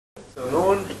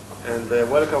Afternoon, and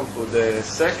welcome to the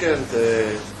second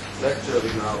lecture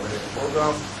in our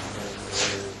program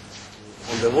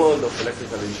on the world of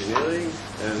electrical engineering.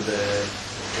 And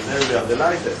today we are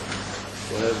delighted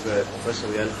to have Professor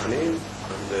Yael Hanein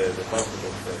from the Department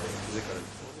of Physical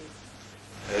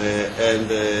Electronics. And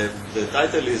the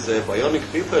title is Bionic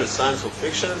People, Science of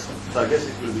Fiction. So I guess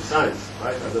it will be science,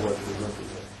 right? Otherwise it will not be.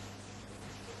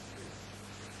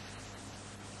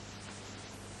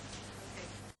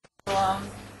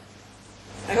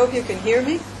 I hope you can hear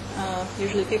me.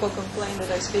 Usually people complain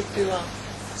that I speak too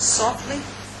softly.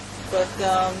 But,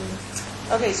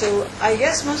 okay, so I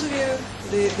guess most of you,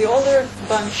 the older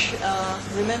bunch,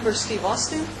 remember Steve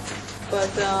Austin.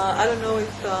 But I don't know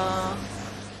if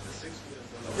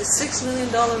the $6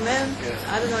 million man,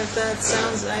 I don't know if that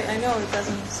sounds, I know it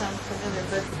doesn't sound familiar.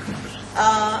 But,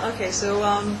 okay, so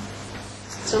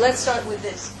let's start with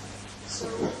this. So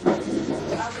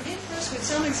I'll begin first with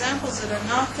some examples that are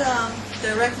not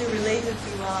directly related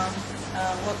to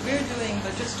what we're doing,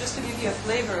 but just to give you a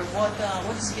flavor of what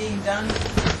is being done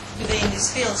today in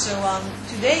this field. So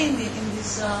today in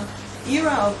this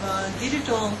era of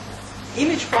digital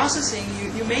image processing,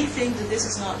 you may think that this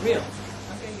is not real.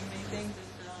 Okay, you may think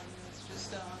that it's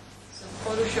just some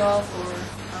Photoshop or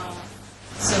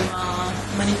some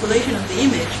manipulation of the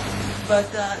image,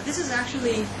 but this is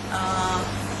actually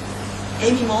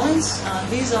Amy Mullins.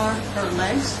 These are her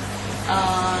legs.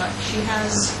 She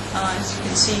has, as you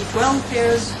can see, 12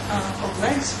 pairs of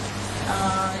legs.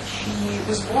 She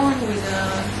was born with a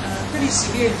pretty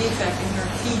severe defect in her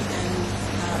feet, and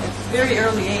at a very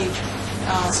early age,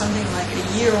 something like a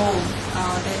year old,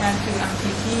 they had to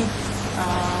amputee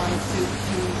to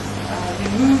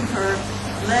remove her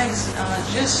legs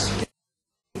just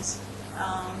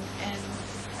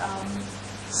and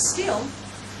still,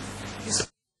 you see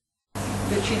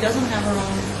that she doesn't have her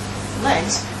own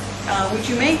legs, which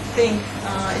you may think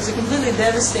is a completely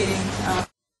devastating.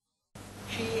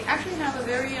 She actually has a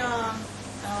very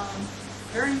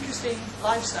interesting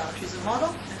lifestyle. She's a model,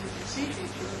 as you can see.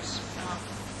 She looks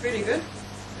pretty good.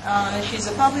 She's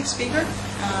a public speaker,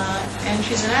 and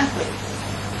she's an athlete,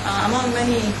 among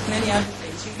many other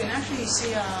things. You can actually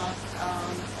see a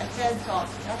TED Talk.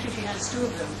 Actually, she has two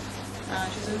of them.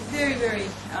 She's a very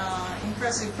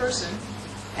impressive person.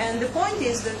 And the point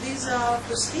is that these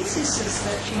prostheses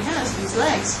that she has, these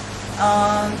legs,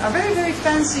 are very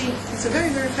fancy. It's a very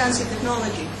fancy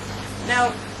technology.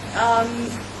 Now,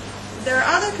 there are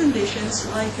other conditions,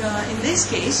 like in this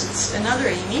case, it's another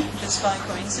Amy, just by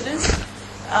coincidence.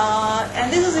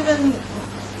 And this is even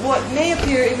what may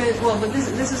appear but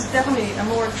this is definitely a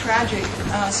more tragic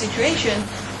situation.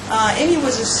 Amy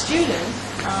was a student,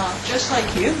 just like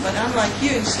you, but unlike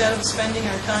you, instead of spending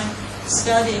her time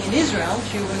studying in Israel,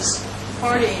 she was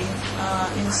partying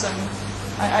in some,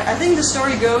 I think the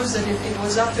story goes that it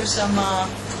was after some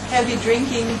heavy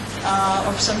drinking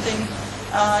or something.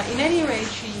 In any rate,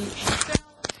 she fell,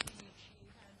 she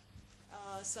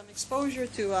had some exposure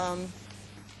to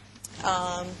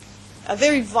a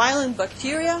very violent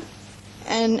bacteria,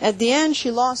 and at the end she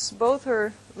lost both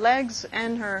her legs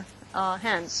and her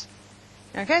hands.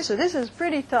 Okay, so this is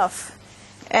pretty tough.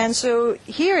 And so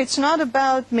here it's not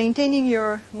about maintaining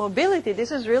your mobility.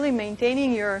 This is really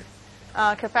maintaining your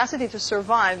capacity to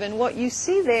survive. And what you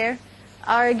see there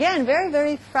are, again,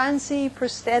 very fancy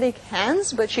prosthetic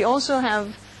hands, but she also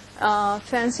have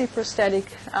fancy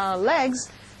prosthetic legs.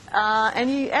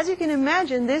 And as you can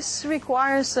imagine, this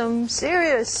requires some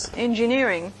serious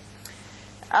engineering.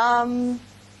 Now,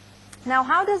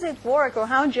 how does it work, or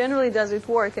how generally does it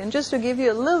work? And just to give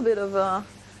you a little bit of a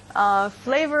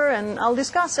flavor, and I'll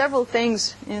discuss several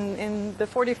things in the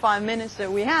 45 minutes that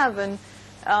we have, and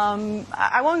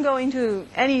I won't go into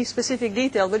any specific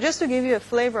detail, but just to give you a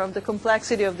flavor of the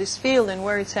complexity of this field and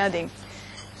where it's heading.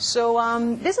 So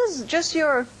this is just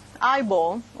your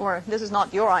eyeball, or this is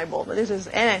not your eyeball, but this is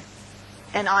an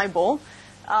eyeball,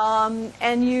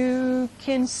 and you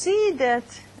can see that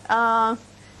a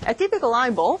typical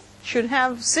eyeball should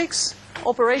have 6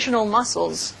 operational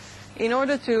muscles in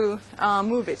order to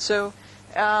move it. So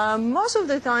most of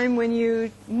the time when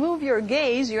you move your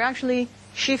gaze, you're actually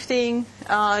shifting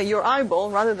your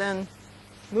eyeball rather than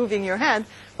moving your head.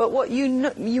 But what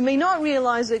you may not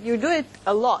realize that you do it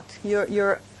a lot.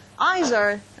 Your eyes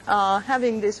are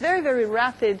having this very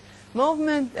rapid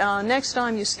movement. Next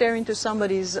time you stare into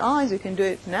somebody's eyes, you can do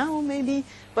it now maybe,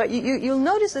 but you'll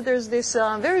notice that there's this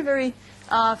very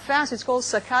fast, it's called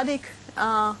saccadic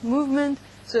movement.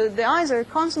 So the eyes are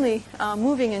constantly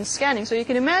moving and scanning. So you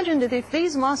can imagine that if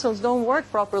these muscles don't work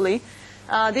properly,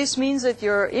 this means that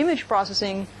your image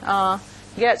processing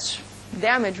gets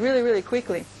damaged really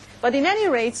quickly. But in any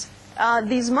rate,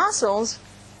 these muscles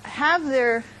have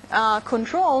their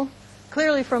control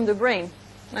clearly from the brain.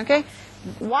 Okay?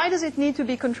 Why does it need to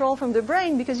be controlled from the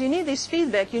brain? Because you need this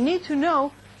feedback. You need to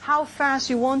know how fast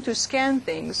you want to scan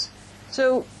things.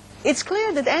 So it's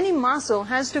clear that any muscle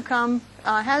has to come,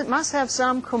 must have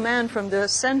some command from the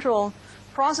central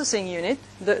processing unit,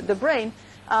 the brain.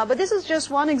 But this is just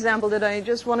one example that I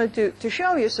just wanted to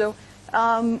show you. So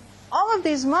all of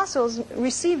these muscles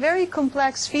receive very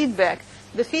complex feedback.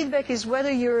 The feedback is whether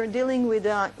you're dealing with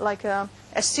like a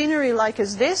scenery like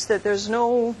as this, that there's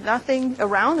nothing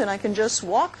around and I can just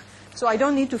walk. So I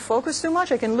don't need to focus too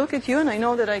much. I can look at you and I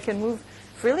know that I can move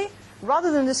freely.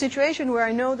 Rather than the situation where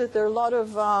I know that there are a lot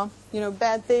of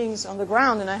bad things on the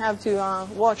ground and I have to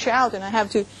watch out and I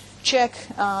have to check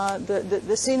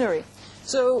the scenery.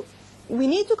 So we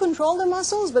need to control the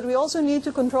muscles, but we also need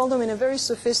to control them in a very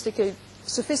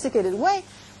sophisticated way.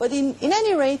 But in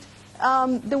any rate,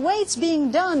 the way it's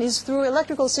being done is through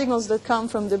electrical signals that come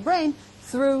from the brain,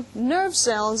 through nerve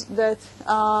cells that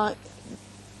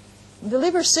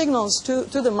deliver signals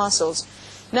to the muscles.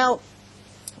 Now,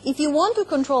 if you want to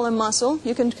control a muscle,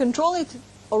 you can control it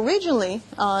originally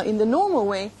in the normal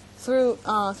way through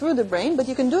the brain, but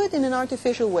you can do it in an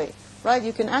artificial way, right?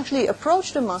 You can actually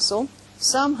approach the muscle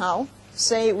somehow,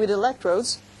 say with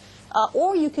electrodes,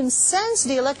 or you can sense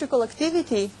the electrical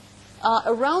activity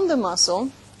around the muscle,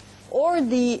 or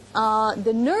the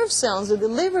nerve cells that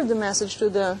deliver the message to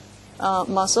the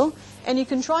muscle, and you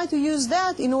can try to use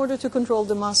that in order to control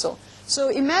the muscle. So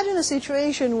imagine a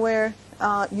situation where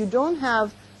you don't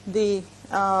have the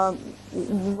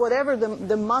whatever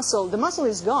the muscle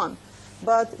is gone,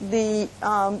 but the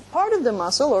part of the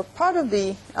muscle or part of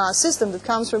the system that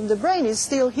comes from the brain is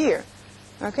still here,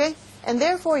 okay? And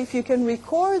therefore, if you can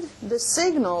record the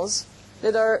signals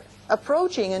that are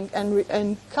approaching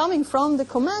and coming from the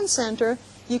command center,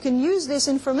 you can use this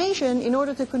information in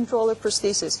order to control a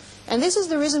prosthesis. And this is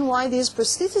the reason why these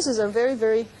prostheses are very,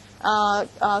 very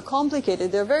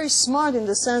complicated. They're very smart in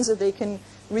the sense that they can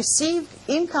receive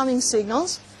incoming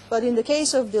signals, but in the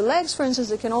case of the legs, for instance,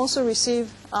 they can also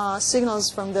receive signals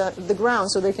from the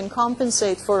ground, so they can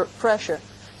compensate for pressure.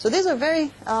 So these are very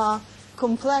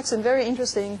complex and very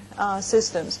interesting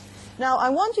systems. Now, I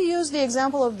want to use the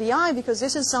example of the eye because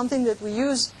this is something that we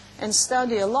use and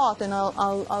study a lot, and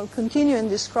I'll continue and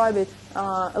describe it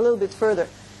a little bit further.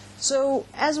 So,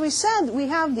 as we said, we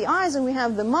have the eyes and we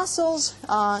have the muscles.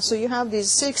 So you have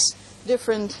these 6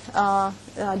 different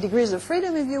degrees of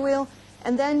freedom, if you will.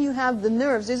 And then you have the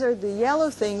nerves. These are the yellow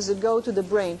things that go to the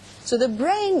brain. So the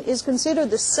brain is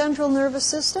considered the central nervous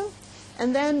system.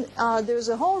 And then there's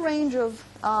a whole range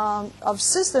of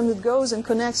system that goes and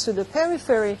connects to the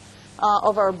periphery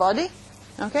of our body.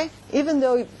 Okay? Even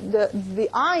though the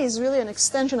eye is really an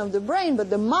extension of the brain, but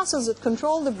the muscles that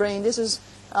control the brain, this is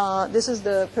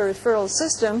the peripheral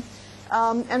system.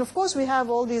 And of course, we have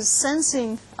all these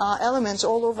sensing elements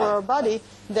all over our body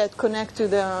that connect to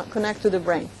the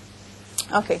brain.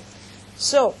 Okay,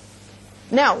 so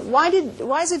now why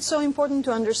is it so important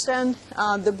to understand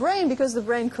the brain? Because the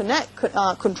brain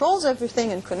controls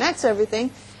everything and connects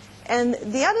everything. And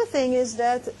the other thing is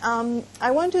that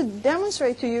I want to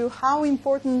demonstrate to you how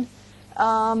important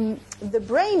the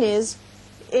brain is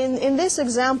in this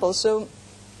example. So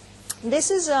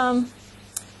this is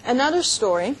another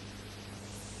story.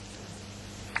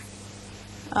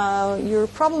 You're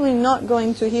probably not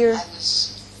going to hear. I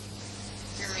was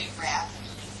very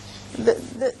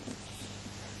rapid.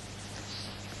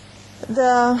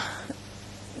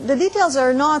 The details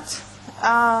are not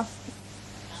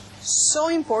so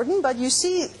important, but you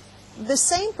see the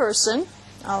same person.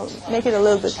 I'll make it a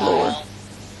little bit lower.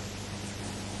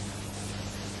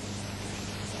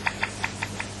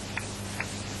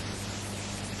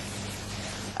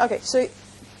 Okay, so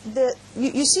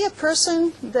you see a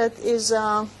person that is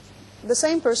the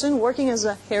same person working as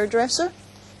a hairdresser,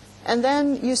 and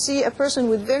then you see a person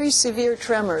with very severe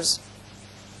tremors.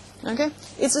 Okay?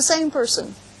 It's the same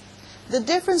person. The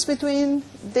difference between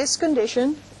this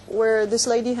condition, where this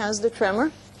lady has the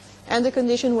tremor, and the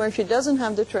condition where she doesn't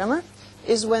have the tremor,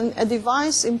 is when a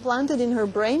device implanted in her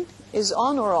brain is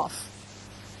on or off.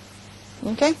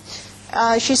 Okay?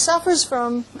 She suffers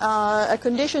from a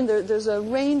condition, there's a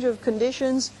range of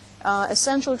conditions,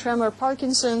 essential tremor,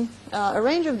 Parkinson, a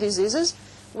range of diseases,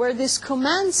 where this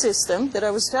command system that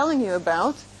I was telling you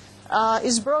about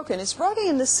is broken. It's broken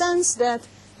in the sense that,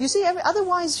 you see,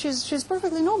 otherwise she's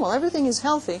perfectly normal, everything is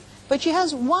healthy, but she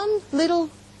has one little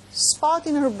spot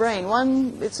in her brain,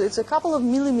 it's a couple of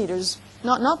millimeters,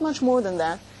 not much more than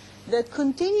that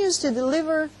continues to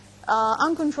deliver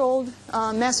uncontrolled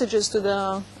messages to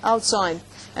the outside,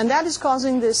 and that is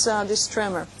causing this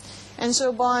tremor. And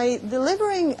so by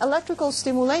delivering electrical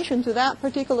stimulation to that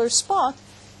particular spot,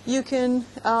 you can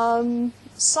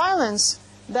silence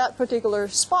that particular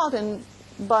spot, and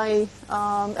by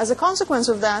as a consequence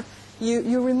of that,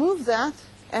 you remove that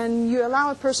and you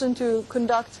allow a person to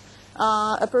conduct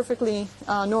a perfectly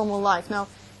normal life. Now,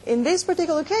 in this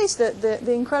particular case,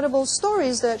 the incredible story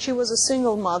is that she was a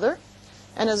single mother,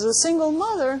 and as a single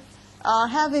mother,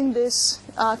 having this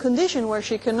condition where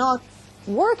she cannot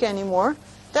work anymore,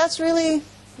 that's really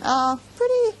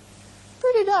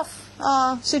pretty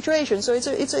tough situation. So it's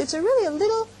a really a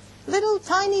little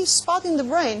tiny spot in the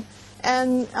brain,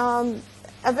 and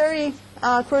a very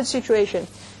crude situation.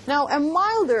 Now, a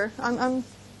milder, I'm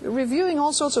reviewing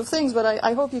all sorts of things, but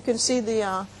I hope you can see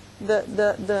the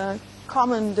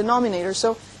common denominator.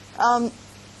 So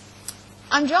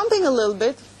I'm jumping a little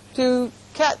bit to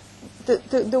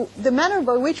the manner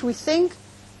by which we think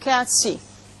cats see.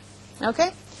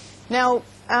 Okay? Now,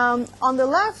 on the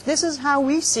left, this is how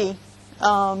we see.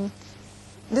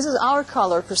 This is our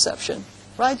color perception,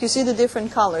 right? You see the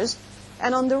different colors.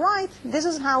 And on the right, this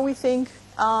is how we think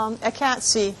a cat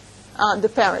see the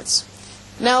parrots.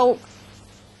 Now,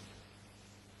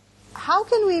 how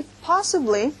can we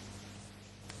possibly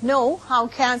know how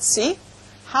cats see?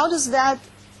 How does that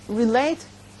relate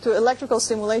to electrical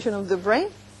stimulation of the brain?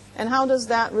 And how does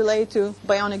that relate to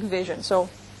bionic vision? So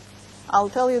I'll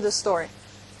tell you the story.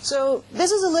 So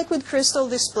this is a liquid crystal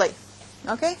display,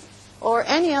 okay? Or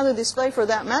any other display for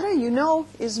that matter, you know,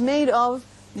 is made of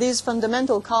these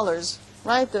fundamental colors,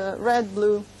 right? The red,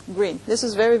 blue, green. This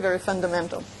is very, very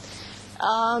fundamental.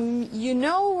 You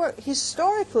know,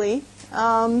 historically,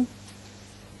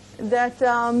 that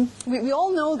we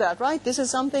all know that, right? This is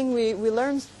something we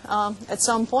learned at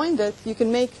some point, that you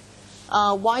can make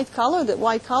white color, that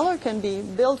white color can be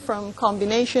built from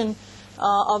combination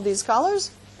of these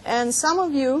colors. And some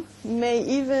of you may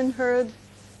even heard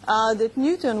that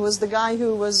Newton was the guy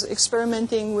who was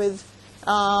experimenting with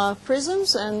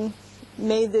prisms and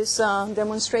made this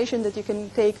demonstration that you can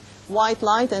take white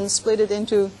light and split it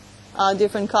into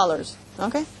different colors.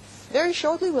 Okay? Very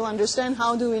shortly we'll understand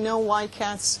how do we know why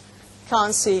cats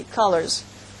can't see colors.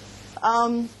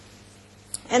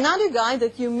 Another guy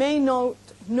that you may not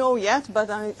know yet, but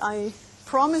I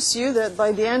promise you that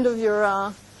by the end of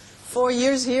your 4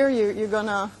 years here, you're going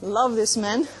to love this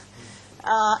man.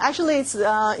 Actually, it's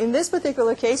in this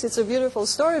particular case, it's a beautiful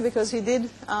story because he did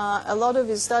a lot of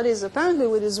his studies apparently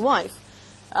with his wife,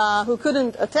 who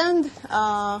couldn't attend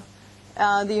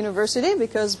the university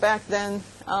because back then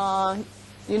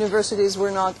universities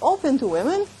were not open to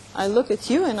women. I look at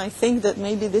you and I think that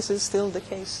maybe this is still the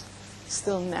case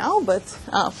still now, but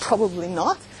probably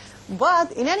not.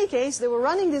 But in any case, they were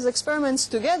running these experiments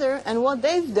together, and what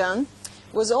they've done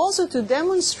was also to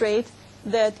demonstrate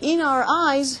that in our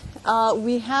eyes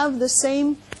we have the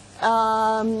same,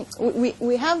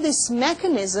 we have this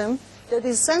mechanism that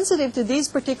is sensitive to these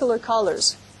particular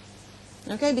colors.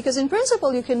 Okay, because in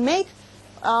principle you can make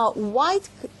white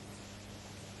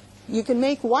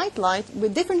light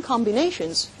with different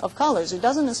combinations of colors. It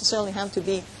doesn't necessarily have to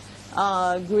be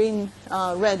green,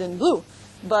 red, and blue.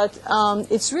 But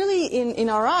it's really in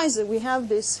our eyes that we have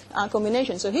this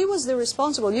combination. So he was the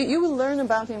responsible. You will learn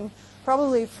about him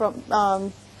probably from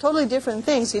totally different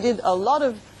things. He did a lot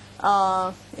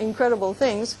of incredible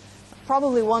things.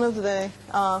 Probably one of the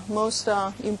most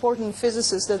important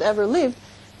physicists that ever lived.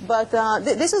 But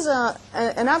this is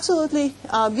an absolutely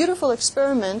beautiful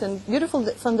experiment and beautiful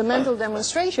fundamental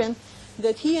demonstration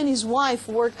that he and his wife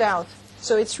worked out.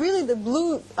 So it's really the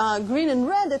blue, green, and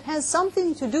red that has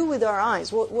something to do with our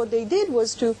eyes. What they did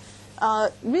was to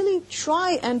really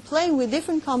try and play with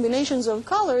different combinations of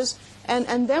colors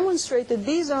and demonstrate that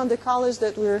these are the colors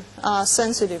that we're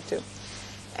sensitive to.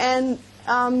 And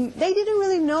they didn't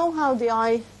really know how the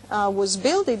eye was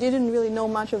built. They didn't really know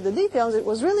much of the details. It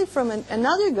was really from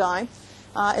another guy,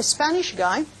 a Spanish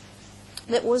guy,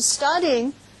 that was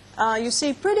studying, you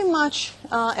see, pretty much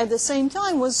at the same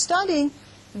time, was studying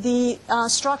the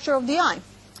structure of the eye.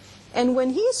 And when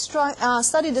he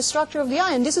studied the structure of the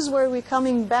eye, and this is where we're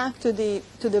coming back to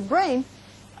the brain,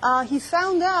 he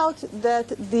found out that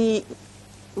the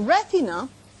retina,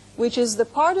 which is the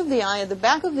part of the eye at the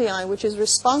back of the eye which is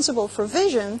responsible for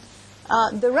vision,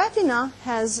 the retina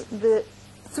has the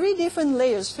three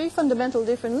fundamental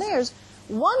different layers,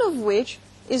 one of which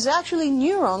is actually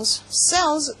neurons,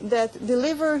 cells that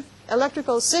deliver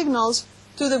electrical signals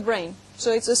to the brain.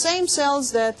 So it's the same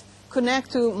cells that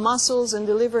connect to muscles and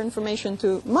deliver information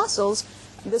to muscles.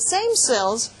 The same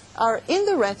cells are in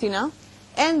the retina,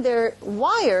 and their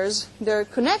wires, their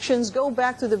connections go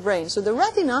back to the brain. So the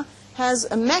retina has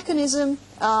a mechanism,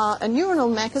 a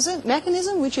neuronal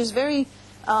mechanism, which is very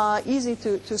easy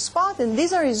to spot. And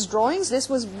these are his drawings. This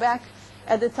was back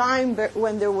at the time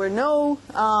when there were no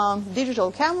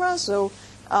digital cameras. So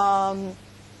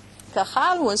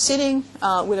Cajal was sitting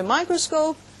with a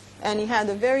microscope, and he had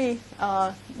a very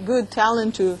good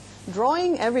talent to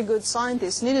drawing. Every good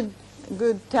scientist needed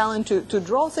good talent to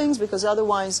draw things, because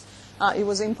otherwise it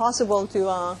was impossible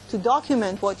to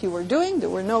document what you were doing. There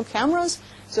were no cameras,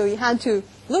 so you had to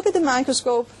look at the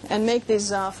microscope and make these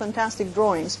fantastic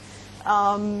drawings.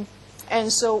 And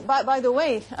so, by the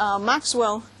way,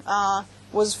 Maxwell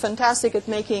was fantastic at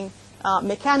making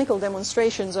mechanical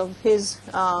demonstrations of his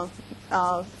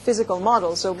physical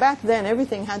models. So back then,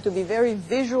 everything had to be very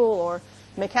visual or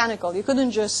mechanical. You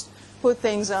couldn't just put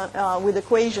things with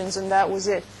equations and that was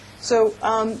it. So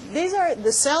these are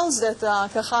the cells that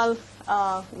Cajal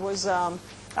was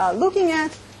looking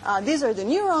at. These are the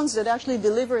neurons that actually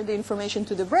deliver the information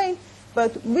to the brain.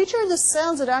 But which are the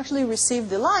cells that actually receive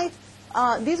the light?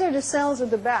 These are the cells at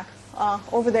the back,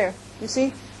 over there. You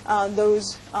see?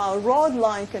 Those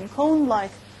rod-like and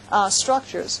cone-like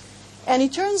structures. And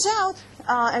it turns out,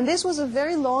 and this was a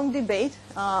very long debate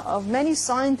of many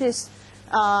scientists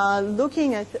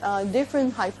looking at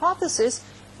different hypotheses,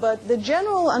 but the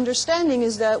general understanding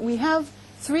is that we have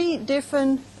three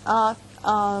different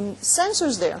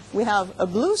sensors there. We have a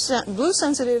blue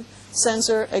sensitive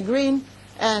sensor, a green,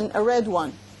 and a red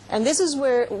one. And this is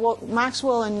where what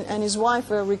Maxwell and his wife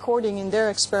are recording in their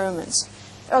experiments.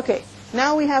 Okay,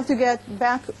 now we have to get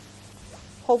back,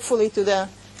 hopefully, to the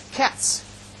cats.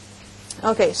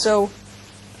 Okay, so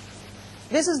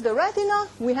this is the retina.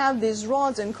 We have these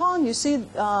rods and cones. You see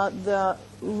the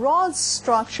rod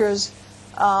structures.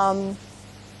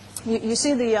 You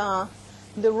see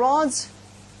the rods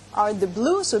are the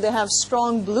blue, so they have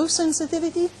strong blue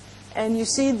sensitivity. And you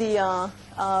see the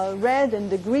red and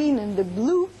the green and the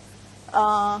blue.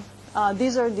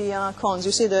 These are the cones.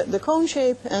 You see the cone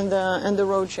shape and the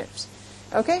rod shapes.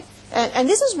 Okay, and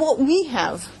this is what we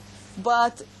have.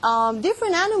 But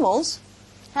different animals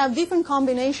have different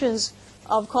combinations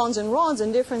of cones and rods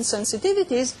and different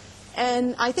sensitivities.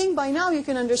 And I think by now you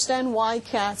can understand why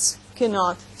cats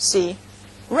cannot see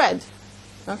red.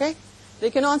 Okay, they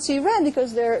cannot see red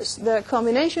because the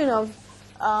combination of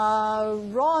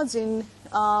rods in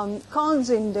cones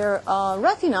in their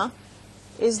retina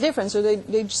is different. So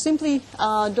they simply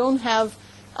don't have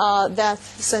that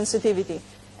sensitivity.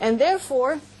 And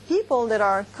therefore, people that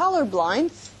are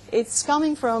colorblind, it's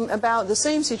coming from about the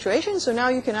same situation. So now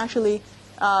you can actually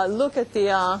look at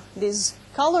these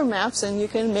color maps, and you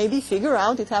can maybe figure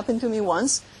out, it happened to me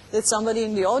once, that somebody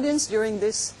in the audience during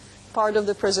this part of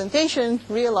the presentation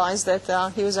realized that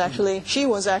she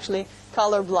was actually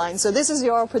colorblind. So this is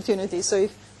your opportunity. So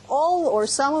if all or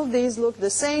some of these look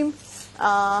the same,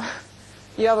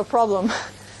 you have a problem.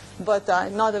 But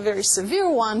not a very severe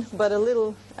one, but a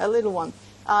little one.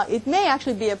 It may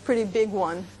actually be a pretty big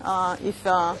one if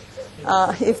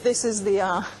this is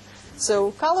the...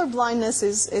 So color blindness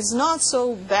is not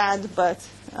so bad, but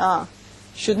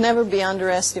should never be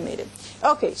underestimated.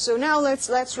 Okay, so now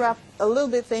let's wrap a little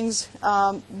bit things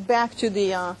back to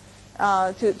the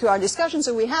to our discussion.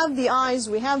 So we have the eyes,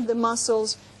 we have the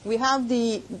muscles, we have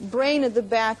the brain at the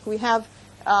back, we have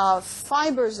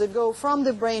fibers that go from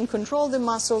the brain, control the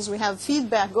muscles, we have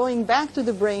feedback going back to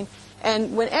the brain.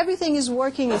 And when everything is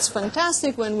working, it's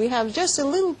fantastic. When we have just a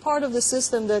little part of the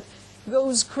system that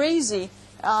goes crazy,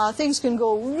 things can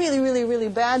go really, really, really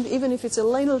bad, even if it's a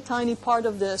little tiny part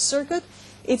of the circuit.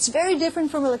 It's very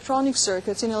different from electronic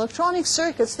circuits. In electronic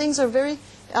circuits, things are very,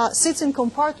 sits in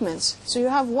compartments. So you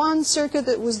have one circuit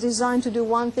that was designed to do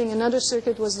one thing, another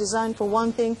circuit was designed for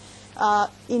one thing.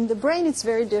 In the brain, it's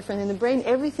very different. In the brain,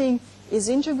 everything is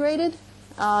integrated.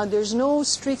 There's no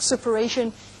strict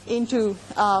separation into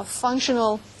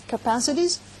functional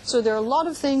capacities. So there are a lot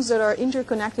of things that are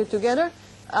interconnected together.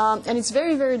 And it's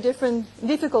very, very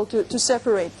difficult to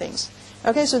separate things.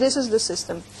 Okay, so this is the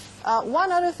system.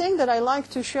 One other thing that I like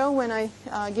to show when I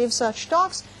give such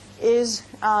talks is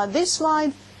this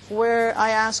slide where I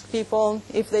ask people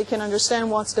if they can understand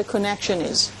what the connection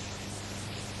is.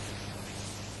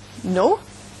 No?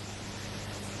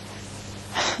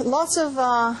 Lots of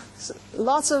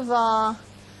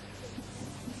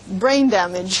brain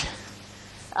damage.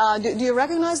 Do you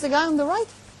recognize the guy on the right?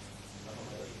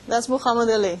 That's Muhammad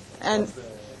Ali. And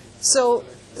so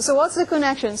what's the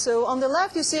connection? So on the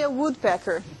left you see a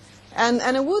woodpecker.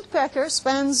 And a woodpecker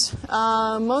spends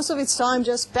most of its time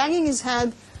just banging his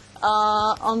head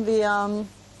on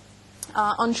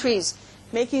trees,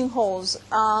 making holes.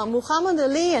 Muhammad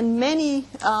Ali and many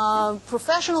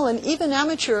professional and even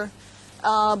amateur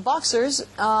boxers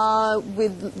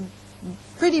with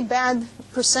pretty bad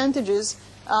percentages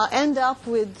end up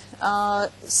with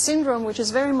syndrome which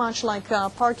is very much like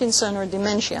Parkinson or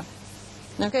dementia.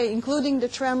 Okay, including the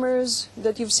tremors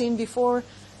that you've seen before,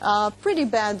 pretty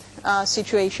bad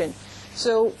situation.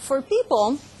 So for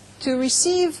people to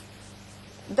receive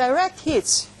direct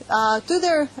hits to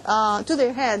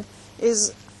their head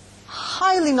is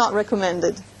highly not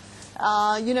recommended.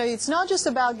 It's not just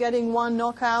about getting one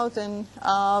knockout and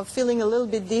feeling a little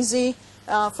bit dizzy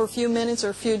for a few minutes or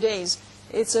a few days.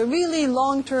 It's a really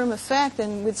long-term effect,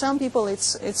 and with some people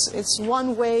it's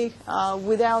one way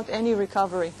without any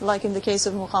recovery, like in the case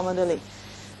of Muhammad Ali.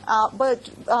 But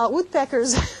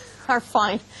woodpeckers are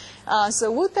fine.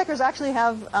 So woodpeckers actually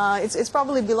have, it's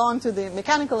probably belong to the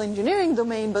mechanical engineering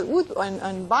domain, but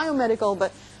and biomedical,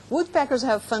 but woodpeckers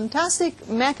have fantastic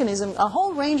mechanism, a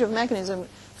whole range of mechanism.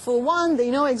 For one, they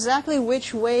know exactly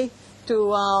which way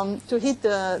to hit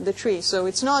the tree. So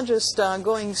it's not just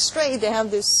going straight. They have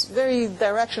this very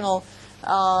directional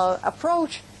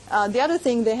approach. The other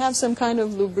thing, they have some kind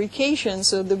of lubrication,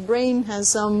 so the brain has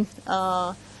some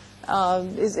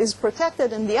is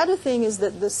protected. And the other thing is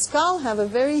that the skull have a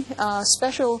very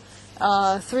special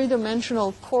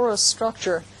three-dimensional porous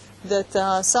structure that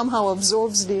somehow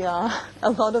absorbs the a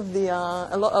lot of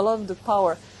the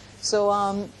power. So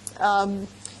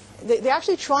they're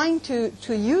actually trying to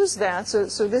use that.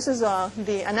 So this is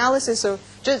the analysis. So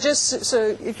just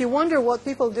so if you wonder what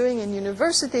people are doing in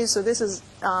universities, so these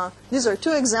are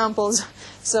two examples.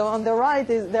 So on the right,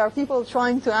 there are people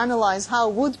trying to analyze how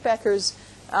woodpeckers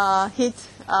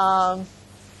handle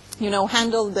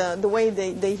the way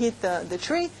they hit the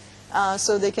tree.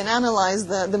 So they can analyze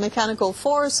the mechanical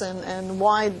force and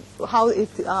how it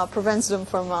prevents them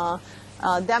from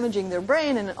damaging their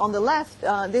brain. And on the left,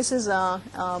 this is a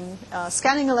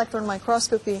scanning electron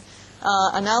microscopy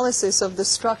analysis of the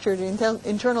structure, the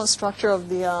internal structure of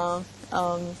the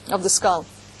skull.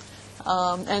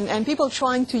 And people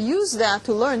trying to use that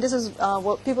to learn. This is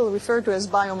what people refer to as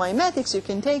biomimetics. You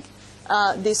can take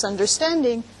this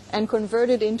understanding and convert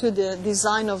it into the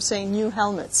design of, say, new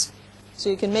helmets. So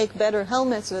you can make better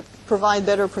helmets that provide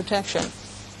better protection.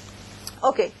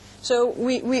 Okay. So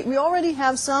we already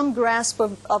have some grasp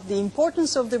of the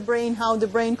importance of the brain, how the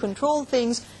brain controls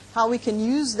things, how we can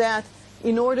use that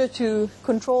in order to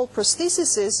control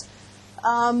prostheses.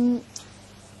 The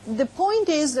point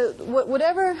is that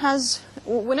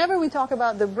whenever we talk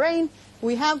about the brain,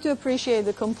 we have to appreciate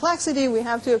the complexity, we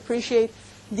have to appreciate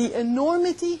the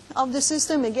enormity of the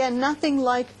system. Again, nothing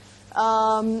like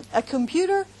a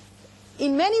computer.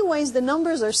 In many ways, the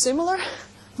numbers are similar.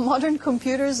 Modern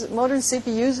computers, modern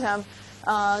CPUs have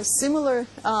similar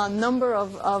number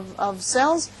of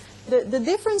cells. The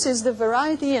difference is the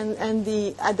variety and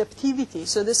the adaptivity.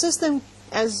 So the system,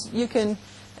 as you can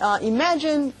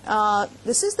imagine,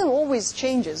 the system always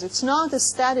changes. It's not a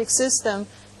static system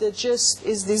that just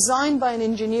is designed by an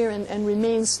engineer and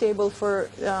remains stable for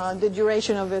the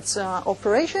duration of its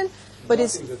operation. But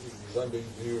it's that is designed by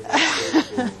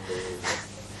engineer.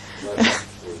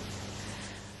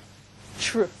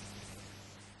 True.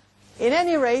 In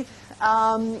any rate,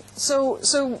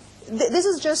 this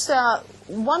is just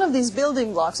one of these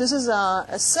building blocks. This is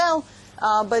a cell,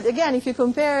 but again, if you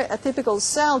compare a typical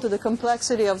cell to the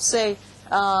complexity of, say,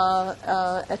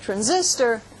 a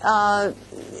transistor,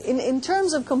 in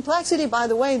terms of complexity, by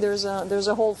the way, there's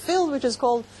a whole field which is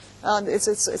called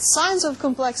it's science of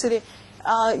complexity.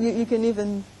 You can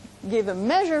even give a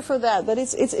measure for that, but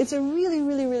it's a really,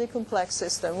 really, really complex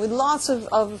system with lots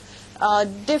of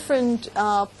different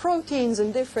proteins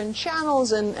and different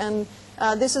channels, and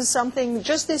this is something,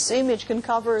 just this image can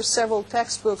cover several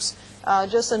textbooks,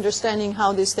 just understanding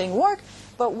how this thing works.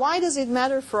 But why does it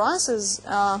matter for us as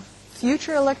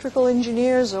future electrical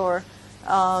engineers or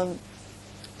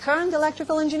current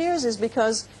electrical engineers is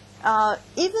because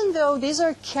even though these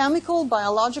are chemical,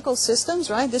 biological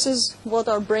systems, right, this is what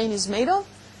our brain is made of,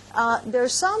 there are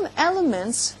some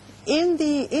elements in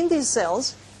these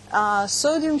cells,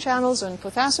 sodium channels and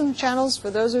potassium channels, for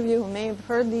those of you who may have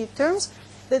heard the terms,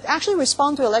 that actually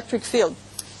respond to electric field.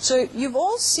 So you've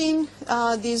all seen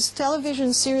these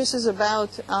television series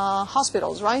about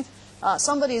hospitals, right?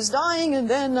 Somebody is dying and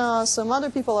then some other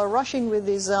people are rushing with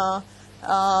these 2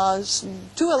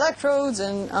 electrodes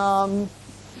and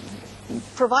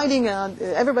providing,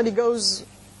 everybody goes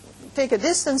take a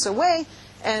distance away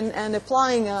and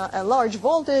applying a large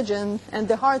voltage, and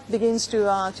the heart begins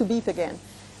to beat again.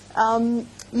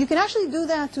 You can actually do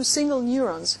that to single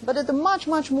neurons, but at a much,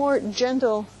 much more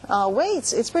gentle way.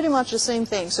 It's pretty much the same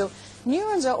thing. So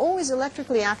neurons are always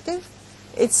electrically active.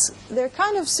 they're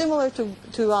kind of similar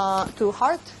to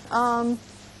heart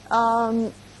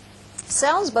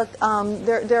cells, but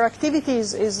their activity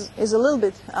is a little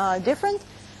bit different.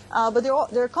 But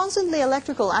they're constantly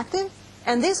electrical active,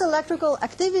 and this electrical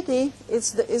activity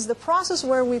is the process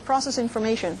where we process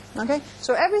information. Okay,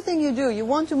 so everything you do, you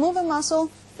want to move a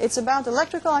muscle, it's about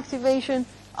electrical activation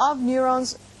of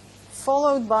neurons,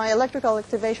 followed by electrical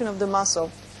activation of the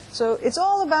muscle. So it's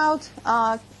all about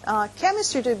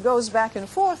chemistry that goes back and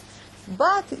forth,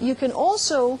 but you can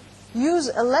also use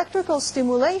electrical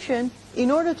stimulation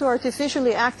in order to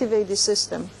artificially activate the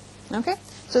system. Okay?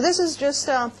 So this is just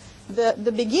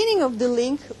the beginning of the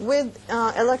link with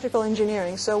electrical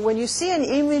engineering. So when you see an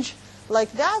image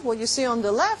like that, what you see on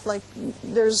the left, like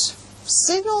there's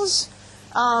signals,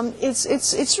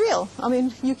 it's real. I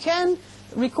mean, you can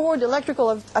record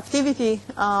electrical activity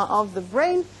of the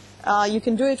brain. You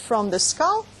can do it from the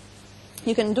skull.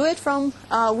 You can do it from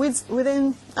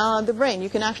within the brain. You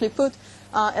can actually put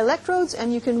electrodes,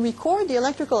 and you can record the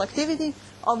electrical activity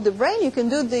of the brain. You can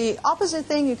do the opposite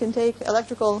thing. You can take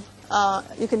electrodes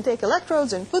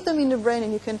and put them in the brain,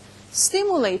 and you can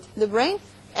stimulate the brain,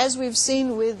 as we've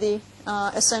seen with the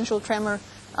essential tremor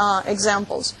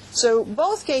examples. So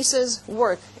both cases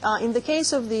work. In the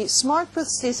case of the smart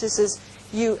prostheses,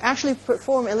 you actually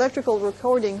perform electrical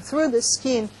recording through the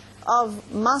skin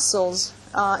of muscles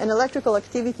and electrical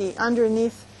activity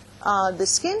underneath the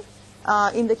skin.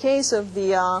 In the case of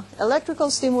the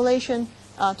electrical stimulation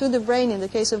to the brain, in the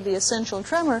case of the essential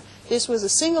tremor, this was a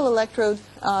single electrode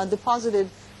deposited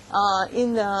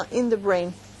in the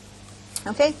brain.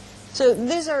 Okay, so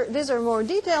these are more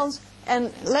details,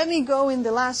 and let me go in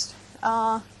the last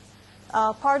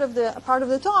part of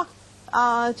the talk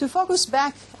to focus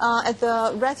back at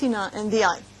the retina and the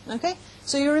eye. Okay,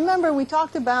 so you remember we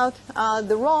talked about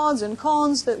the rods and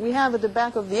cones that we have at the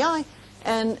back of the eye,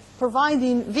 and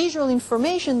providing visual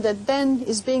information that then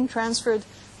is being transferred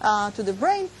to the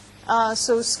brain.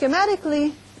 So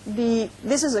schematically,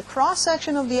 this is a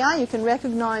cross-section of the eye. You can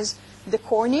recognize the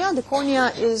cornea. The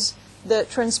cornea is the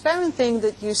transparent thing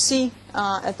that you see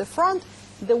at the front.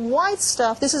 The white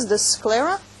stuff, this is the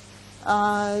sclera.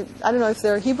 I don't know if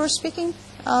there are Hebrew-speaking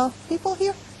people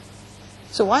here.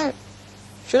 So why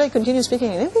should I continue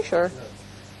speaking in English, or?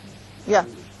 Yeah.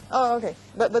 Oh, okay.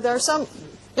 But there are some.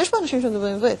 Okay,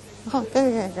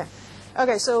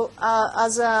 so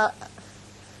as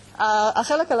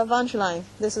החלק הלבן שלהם,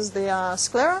 this is the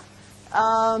sclera,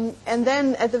 and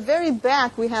then at the very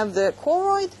back we have the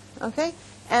choroid, okay,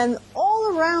 and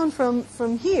all around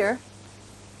from here,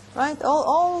 right,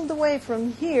 all the way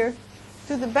from here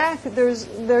to the back, there's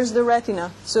the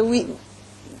retina. So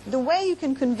the way you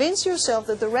can convince yourself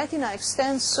that the retina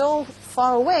extends so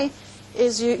far away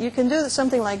is you can do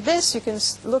something like this. You can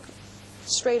look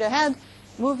straight ahead,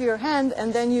 move your hand,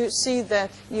 and then you see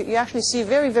that you actually see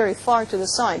very, very far to the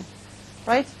side,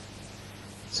 right?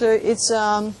 So it's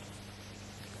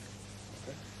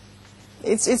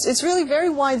really very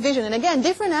wide vision. And again,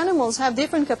 different animals have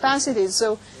different capacities.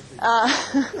 So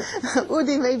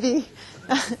Udi may be,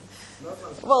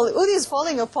 well, Udi is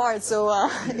falling apart, so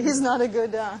he's not a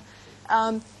good.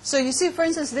 So you see, for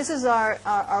instance, this is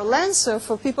our lens. So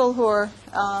for people who are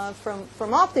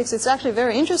from optics, it's actually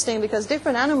very interesting because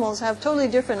different animals have totally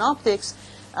different optics.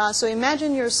 So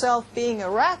imagine yourself being a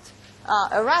rat.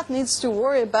 A rat needs to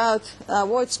worry about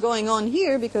what's going on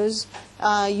here because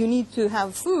you need to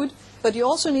have food, but you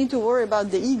also need to worry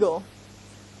about the eagle.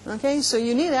 Okay, so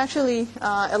you need actually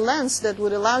a lens that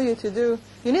would allow you to do.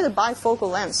 You need a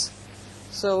bifocal lens.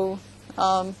 So.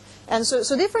 And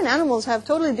so different animals have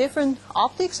totally different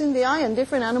optics in the eye, and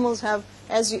different animals have,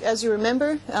 as you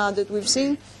remember, that we've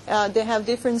seen, they have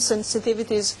different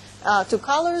sensitivities to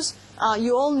colors.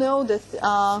 You all know that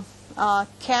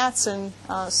cats and,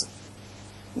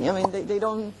 they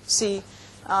don't see,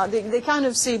 they kind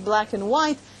of see black and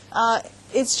white.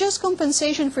 It's just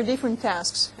compensation for different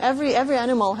tasks. Every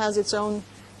animal has its own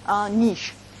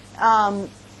niche.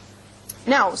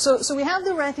 Now, so we have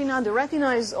the retina. The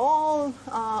retina is all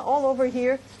over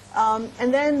here,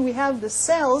 and then we have the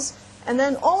cells, and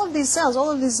then all of these cells, all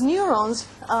of these neurons,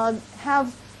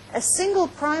 have a single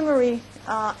primary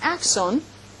axon,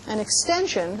 an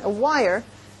extension, a wire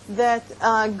that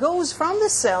goes from the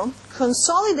cell,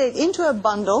 consolidate into a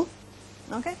bundle,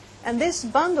 okay? And this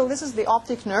bundle, this is the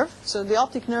optic nerve. So the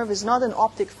optic nerve is not an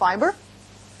optic fiber;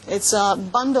 it's a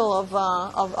bundle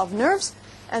of nerves.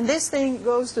 And this thing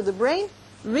goes to the brain,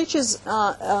 reaches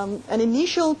an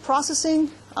initial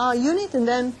processing unit, and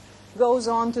then goes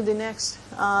on to the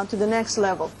next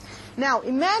level. Now,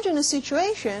 imagine a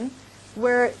situation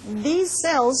where these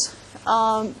cells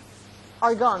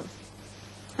are gone,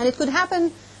 And it could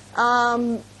happen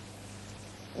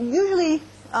usually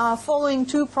following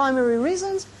two primary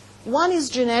reasons. One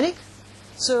is genetic.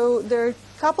 So there are a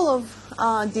couple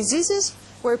of diseases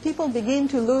where people begin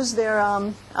to lose their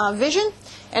vision.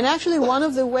 And actually one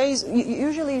of the ways,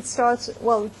 usually it starts,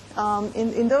 well,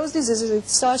 in those diseases it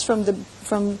starts from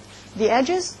the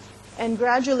edges and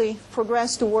gradually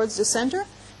progress towards the center.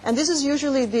 And this is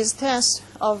usually this test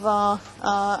of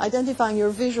identifying your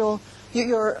visual,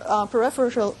 your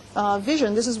peripheral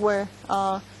vision. This is where,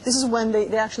 this is when they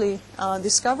actually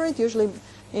discover it, usually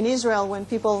in Israel when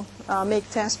people make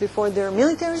tests before their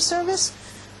military service.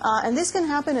 And this can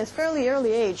happen at fairly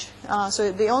early age.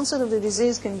 So the onset of the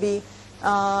disease can be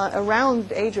around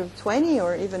the age of 20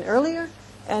 or even earlier.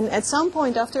 And at some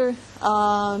point after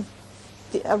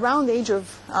around the age of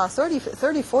 30,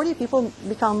 40, people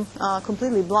become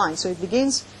completely blind. So it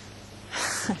begins...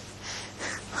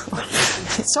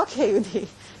 It's okay, Udi.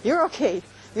 You're okay.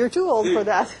 You're too old for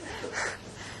that.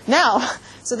 Now,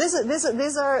 so these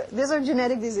are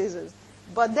genetic diseases.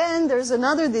 But then there's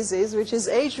another disease, which is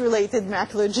age-related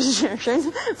macular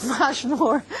degeneration, much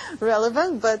more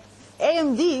relevant. But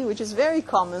AMD, which is very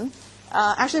common,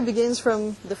 actually begins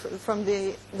from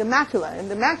the macula,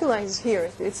 and the macula is here.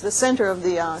 It's the center of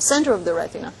the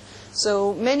retina.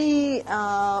 So many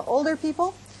older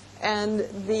people, and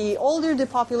the older the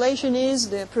population is,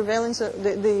 the prevalence of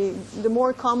the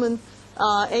more common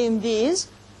AMD is,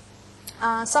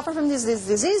 suffer from this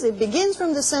disease. It begins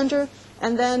from the center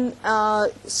and then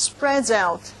spreads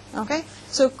out. Okay,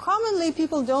 so commonly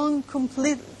people don't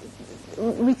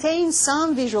retain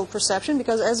some visual perception,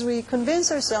 because as we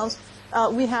convince ourselves,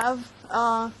 we have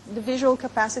the visual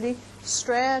capacity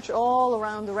stretch all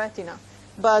around the retina.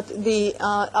 But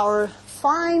our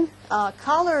fine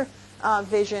color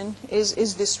vision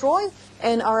is destroyed,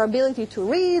 and our ability to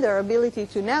read, our ability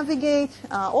to navigate,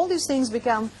 all these things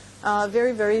become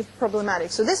very, very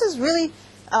problematic. So this is really,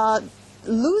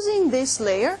 losing this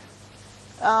layer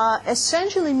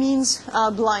essentially means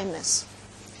blindness.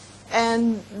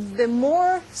 And the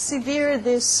more severe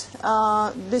this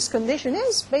condition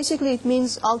is, basically it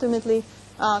means ultimately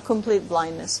complete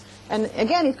blindness. And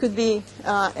again, it could be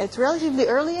at relatively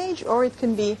early age, or it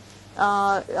can be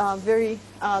very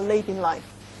late in life.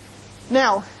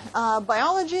 Now,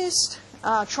 biologists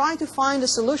try to find a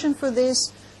solution for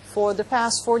this for the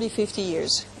past 40, 50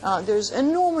 years. There's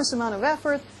enormous amount of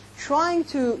effort trying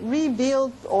to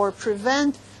rebuild or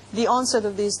prevent the onset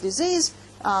of this disease.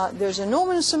 There's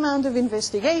enormous amount of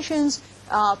investigations.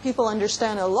 People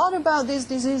understand a lot about these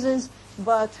diseases,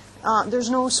 but there's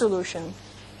no solution.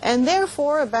 And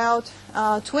therefore, about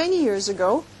 20 years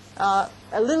ago, a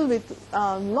little bit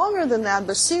longer than that,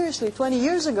 but seriously 20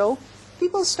 years ago,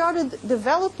 people started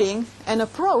developing an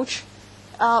approach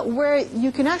where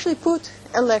you can actually put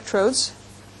electrodes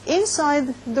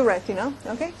inside the retina.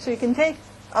 Okay, so you can take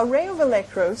an array of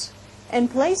electrodes and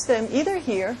place them either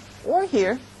here or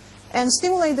here and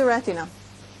stimulate the retina.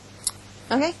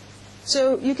 Okay,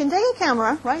 so you can take a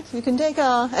camera, right? You can take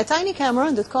a tiny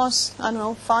camera that costs, I don't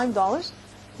know, $5.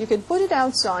 You can put it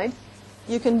outside.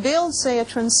 You can build, say, a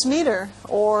transmitter,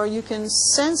 or you can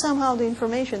send somehow the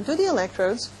information to the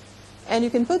electrodes, and you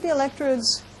can put the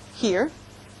electrodes here,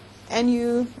 and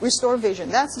you restore vision.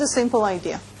 That's the simple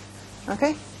idea.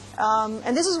 Okay,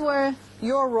 and this is where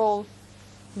your role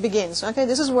begins. Okay,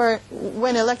 this is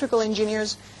when electrical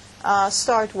engineers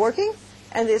start working,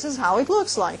 and this is how it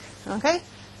looks like. Okay,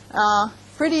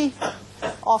 pretty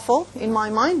awful in my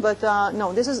mind, but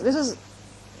no, this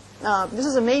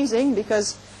is amazing,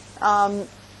 because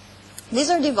these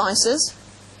are devices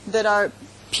that are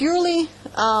purely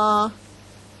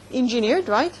engineered,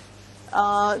 right?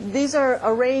 These are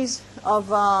arrays of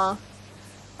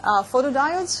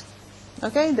photodiodes.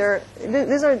 Okay,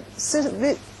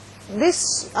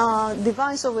 this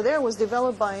device over there was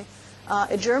developed by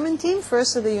a German team,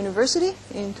 first at the university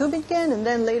in Tübingen, and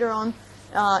then later on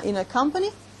in a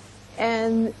company.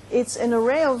 And it's an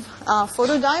array of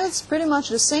photodiodes, pretty much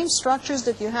the same structures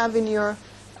that you have in your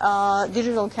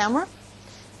digital camera.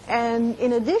 And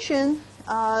in addition,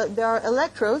 there are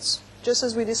electrodes, just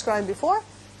as we described before,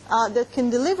 that can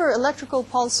deliver electrical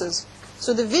pulses.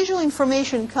 So the visual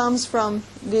information comes from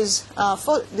these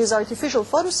artificial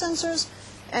photosensors,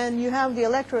 and you have the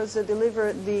electrodes that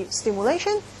deliver the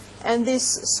stimulation, and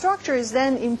this structure is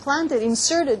then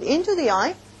inserted into the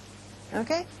eye,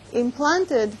 okay,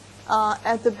 implanted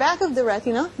at the back of the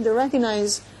retina. The retina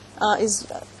is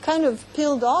kind of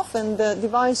peeled off, and the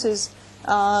device is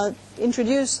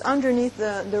introduced underneath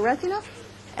the retina,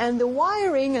 and the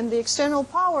wiring and the external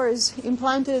power is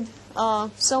implanted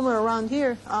somewhere around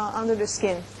here under the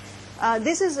skin.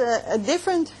 This is a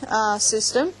different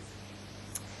system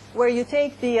where you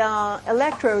take the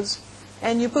electrodes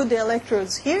and you put the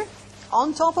electrodes here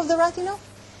on top of the retina,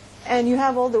 and you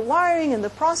have all the wiring and the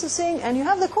processing, and you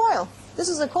have the coil. This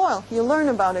is a coil. You'll learn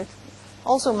about it.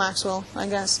 Also Maxwell, I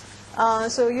guess.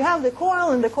 So you have the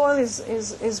coil, and the coil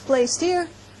is placed here.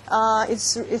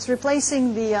 It's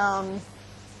replacing the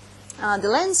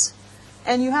lens,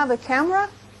 and you have a camera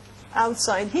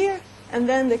outside here, and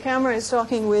then the camera is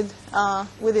talking with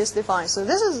this device. So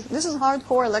this is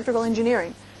hardcore electrical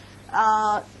engineering.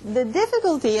 The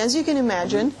difficulty, as you can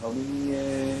imagine, How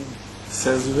many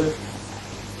cells do you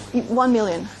have? 1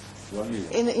 million. 1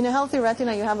 million. In a healthy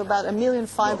retina, you have about 1 million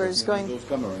fibers going. Those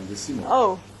cameras in the cinema.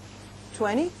 Oh,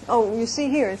 20? Oh, you see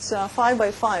here, it's 5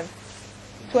 by 5,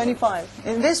 25.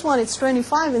 In this one, it's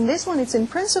 25. In this one, it's in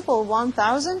principle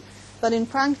 1,000, but in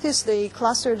practice, they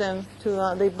cluster them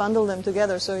they bundle them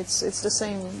together, so it's the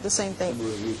same thing.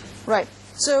 Right.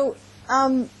 So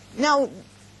now,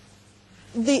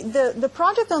 the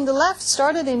project on the left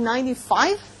started in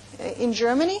 '95 in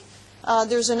Germany.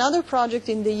 There's another project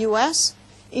in the U.S.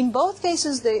 In both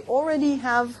cases, they already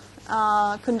have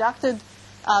conducted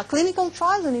clinical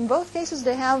trials, and in both cases,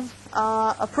 they have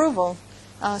approval,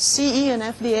 CE and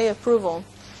FDA approval.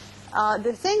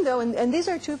 The thing, though, and these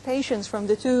are 2 patients from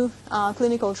the 2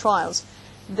 clinical trials.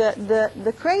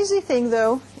 The crazy thing,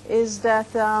 though, is that,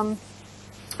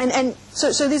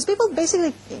 so these people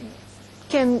basically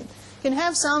can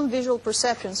have some visual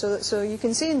perception. So you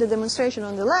can see in the demonstration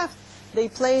on the left, they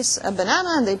place a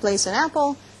banana and they place an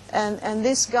apple, and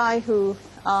this guy who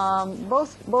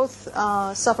both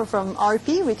suffer from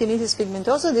RP, retinitis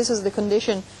pigmentosa. This is the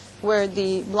condition where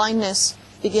the blindness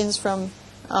begins from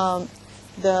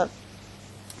the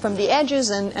edges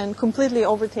and completely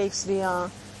overtakes the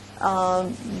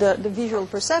visual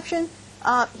perception.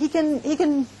 He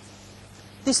can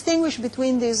distinguish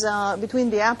between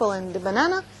the apple and the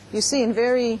banana. You see in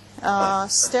very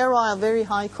sterile, very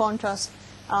high contrast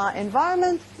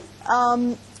environment.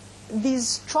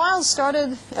 These trials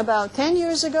started about 10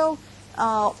 years ago.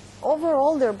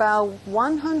 Overall, there are about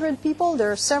 100 people.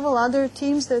 There are several other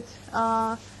teams that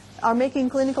are making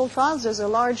clinical trials. There's a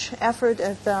large effort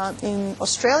in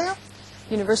Australia,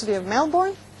 University of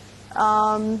Melbourne.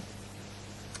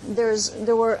 There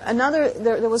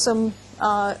was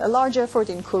a large effort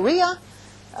in Korea.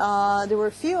 There were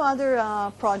a few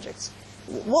other projects.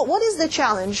 What is the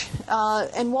challenge,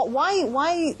 and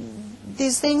why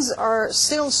these things are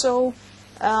still so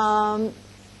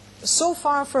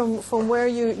far from where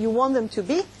you want them to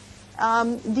be?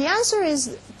 The answer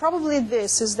is probably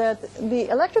this: is that the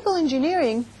electrical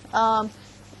engineering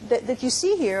that you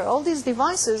see here, all these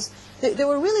devices, they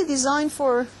were really designed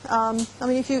for. I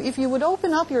mean, if you would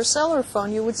open up your cellular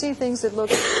phone, you would see things that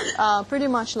look pretty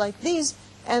much like these,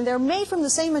 and they're made from the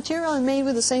same material and made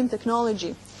with the same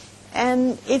technology.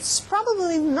 And it's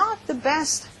probably not the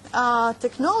best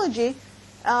technology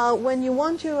when you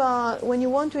want to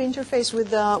interface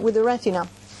with the retina.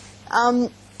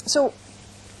 So,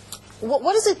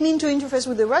 what does it mean to interface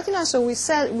with the retina? So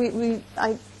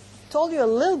I told you a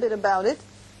little bit about it.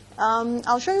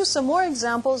 I'll show you some more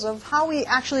examples of how we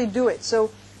actually do it.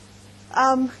 So,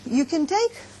 you can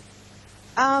take,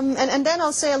 and then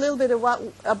I'll say a little bit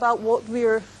about what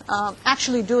we're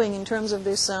actually doing in terms of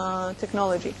this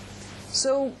technology.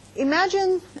 So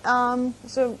imagine,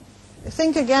 so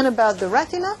think again about the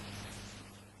retina.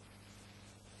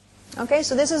 Okay,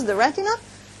 so this is the retina.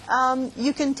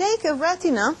 You can take a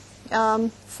retina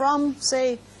from,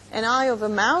 say, an eye of a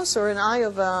mouse or an eye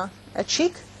of a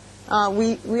cheek.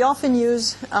 We often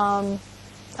use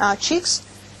cheeks,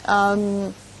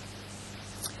 and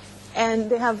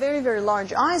they have very, very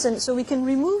large eyes, and so we can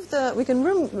remove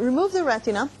the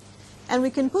retina, and we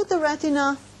can put the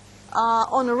retina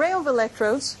on an array of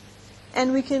electrodes,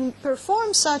 and we can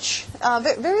perform such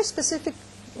very specific,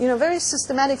 very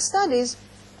systematic studies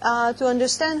to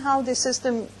understand how the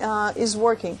system is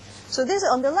working. So this,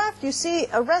 on the left, you see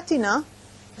a retina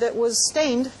that was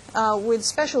stained with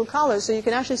special colors, so you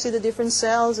can actually see the different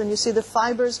cells, and you see the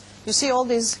fibers. You see all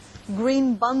these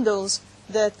green bundles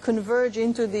that converge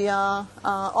into the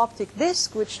optic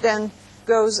disc, which then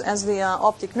goes as the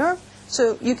optic nerve.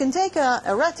 So you can take a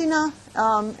retina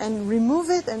and remove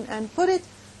it and put it,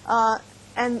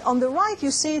 and on the right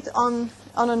you see it on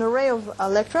an array of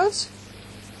electrodes.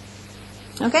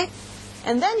 Okay?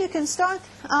 And then you can start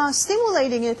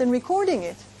stimulating it and recording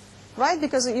it, right?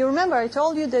 Because you remember I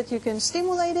told you that you can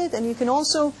stimulate it and you can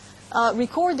also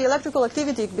record the electrical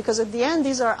activity, because at the end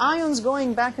these are ions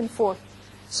going back and forth.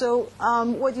 So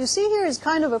what you see here is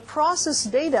kind of a process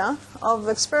data of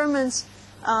experiments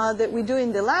that we do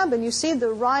in the lab, and you see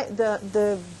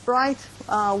the bright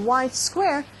white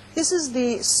square. This is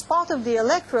the spot of the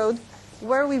electrode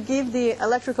where we give the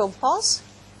electrical pulse.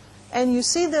 And you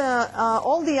see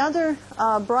all the other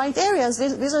bright areas.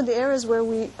 These are the areas where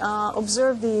we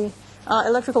observe the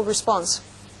electrical response.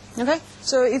 Okay,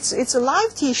 so it's a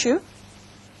live tissue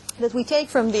that we take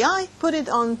from the eye, put it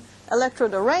on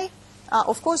electrode array.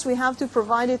 Of course, we have to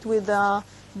provide it with the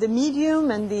medium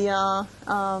and the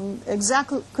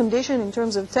exact condition in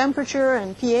terms of temperature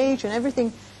and pH, and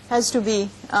everything has to be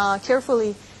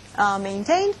carefully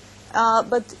maintained.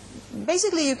 But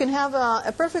basically, you can have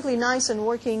a perfectly nice and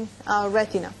working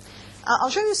retina. I'll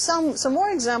show you some more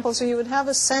examples so you would have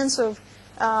a sense of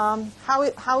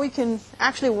how we can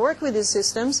actually work with these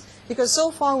systems, because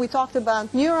so far we talked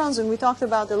about neurons and we talked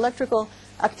about electrical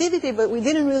activity, but we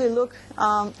didn't really look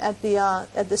at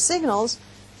the signals.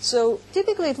 So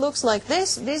typically it looks like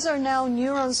this. These are now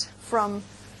neurons from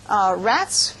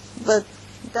rats, but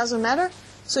it doesn't matter.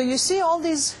 So you see all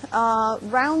these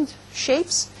round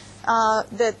shapes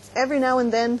that every now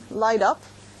and then light up,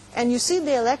 and you see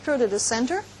the electrode at the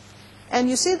center, and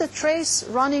you see the trace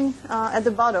running at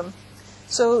the bottom.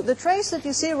 So the trace that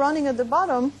you see running at the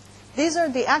bottom, these are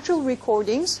the actual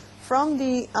recordings from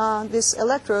this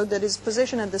electrode that is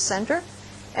positioned at the center,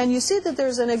 and you see that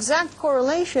there's an exact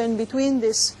correlation between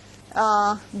this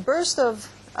burst of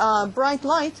bright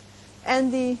light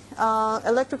and the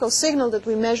electrical signal that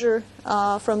we measure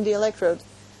from the electrode.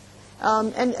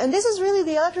 And this is really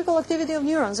the electrical activity of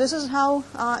neurons. This is how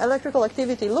electrical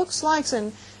activity looks like,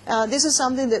 and this is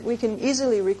something that we can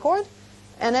easily record.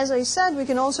 And as I said, we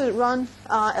can also run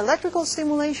electrical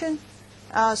stimulation.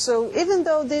 So even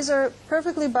though these are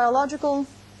perfectly biological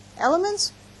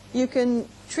elements, you can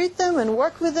treat them and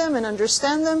work with them and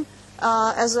understand them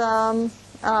as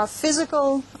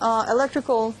physical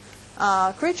electrical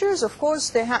creatures. Of course,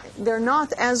 they're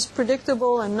not as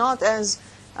predictable and not as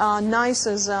nice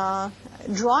as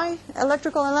dry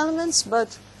electrical elements,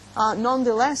 but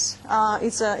nonetheless,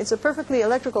 it's a perfectly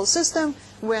electrical system.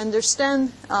 We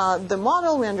understand the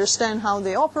model, we understand how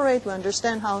they operate, we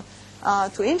understand how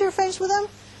to interface with them.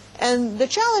 And the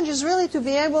challenge is really to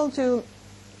be able to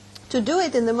do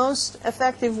it in the most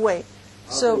effective way.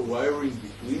 So the wiring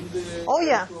between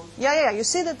the yeah. You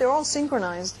see that they're all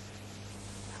synchronized.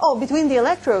 Oh, between the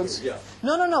electrodes? Yeah.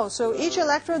 No. So each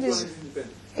electrode is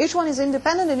independent. Each one is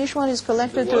independent, and each one is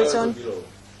connected to its own. Below.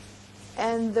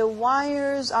 And the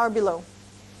wires are below.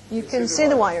 You can see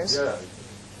the wires.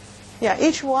 Yeah,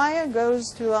 each wire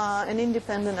goes to an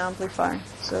independent amplifier.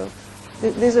 So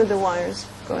these are the wires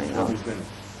going on.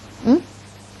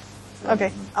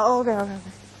 Okay. Oh, okay.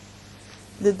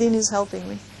 The dean is helping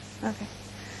me. Okay.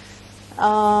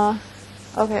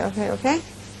 Okay.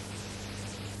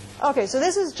 Okay, so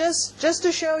this is just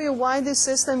to show you why this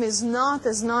system is not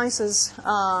as nice as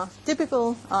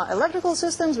typical electrical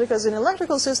systems, because in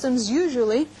electrical systems,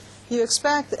 usually, you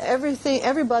expect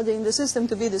everybody in the system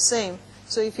to be the same.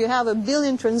 So if you have 1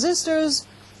 billion transistors,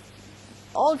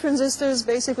 all transistors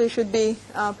basically should be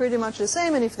pretty much the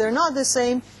same, and if they're not the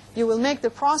same, you will make the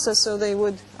process so they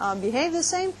would behave the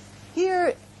same.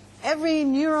 Here, every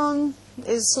neuron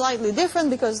is slightly different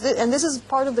because, and this is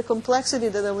part of the complexity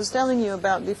that I was telling you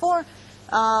about before.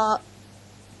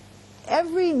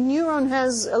 Every neuron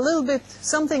has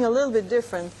something a little bit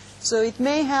different. So it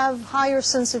may have higher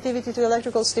sensitivity to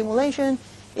electrical stimulation.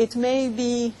 It may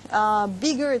be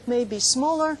bigger. It may be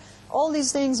smaller. All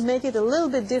these things make it a little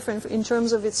bit different in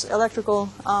terms of its electrical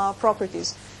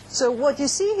properties. So what you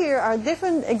see here are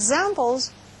different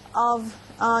examples of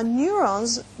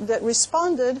neurons that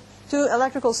responded to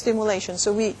electrical stimulation.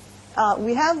 So we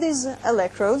have these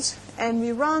electrodes, and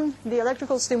we run the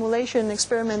electrical stimulation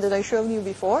experiment that I showed you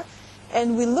before,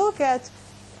 and we look at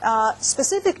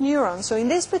specific neurons. So in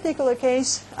this particular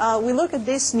case, we look at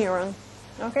this neuron,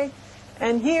 okay?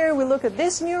 And here we look at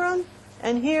this neuron,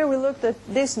 and here we looked at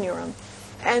this neuron.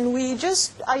 And we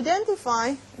just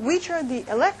identify which are the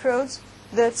electrodes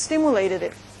that stimulated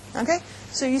it, okay?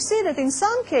 So you see that in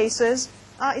some cases,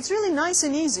 it's really nice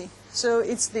and easy. So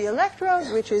it's the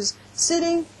electrode which is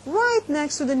sitting right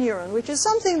next to the neuron, which is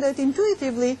something that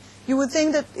intuitively you would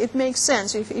think that it makes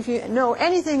sense. If you know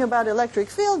anything about electric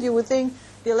field, you would think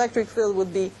the electric field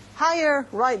would be higher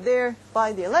right there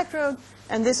by the electrode,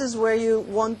 and this is where you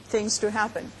want things to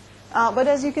happen. But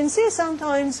as you can see,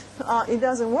 sometimes it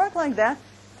doesn't work like that,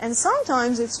 and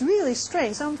sometimes it's really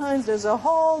strange. Sometimes there's a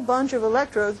whole bunch of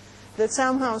electrodes that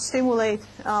somehow stimulate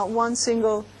one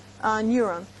single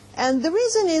neuron. And the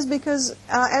reason is because,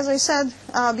 as I said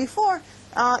before,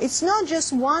 it's not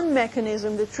just one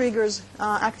mechanism that triggers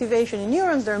activation in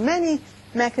neurons. There are many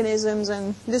mechanisms,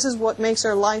 and this is what makes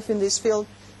our life in this field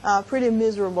pretty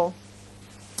miserable.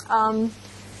 How do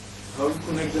you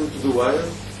connect them to the wire?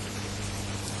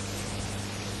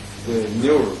 The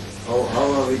neurons. How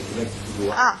are they connected to the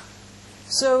wire?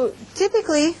 So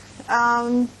typically,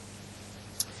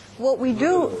 what we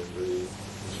do...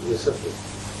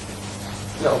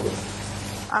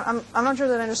 I'm not sure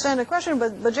that I understand the question,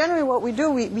 but generally what we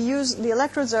do, we use, the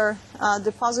electrodes are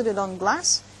deposited on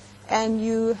glass, and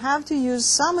you have to use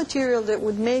some material that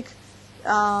would make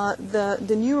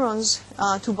the neurons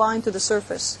to bind to the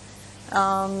surface.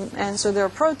 And so there are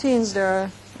proteins,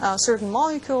 there are certain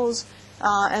molecules,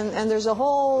 and there's a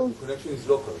whole... The connection is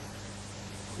local.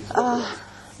 It's local.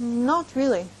 Not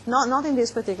really. Not in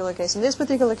this particular case. In this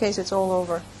particular case, it's all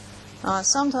over.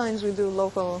 Sometimes we do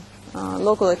local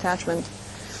attachment.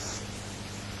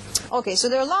 Okay, so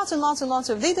there are lots and lots and lots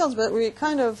of details, but we're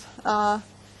kind of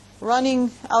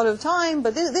running out of time.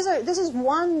 But this is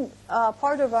one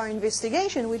part of our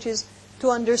investigation, which is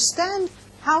to understand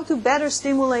how to better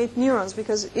stimulate neurons.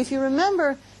 Because if you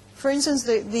remember, for instance,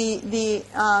 the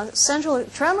central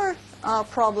tremor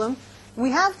problem,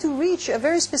 we have to reach a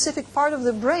very specific part of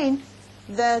the brain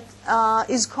that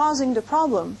is causing the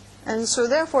problem. And so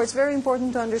therefore, it's very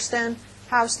important to understand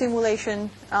how stimulation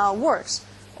works.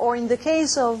 Or in the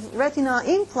case of retina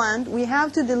implant, we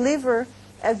have to deliver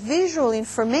a visual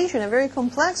information, a very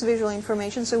complex visual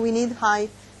information, so we need high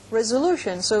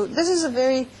resolution. So this is a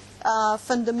very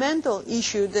fundamental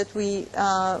issue that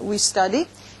we study.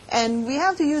 And we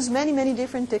have to use many, many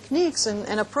different techniques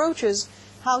and approaches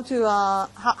how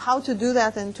to do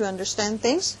that and to understand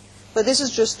things. But this is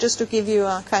just to give you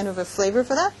a kind of a flavor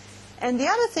for that. And the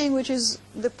other thing, which is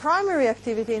the primary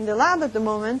activity in the lab at the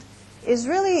moment, is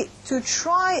really to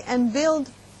try and build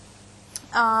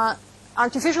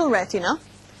artificial retina,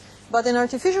 but an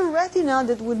artificial retina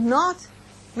that would not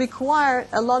require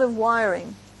a lot of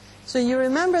wiring. So you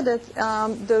remember that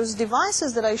those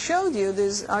devices that I showed you,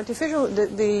 these artificial,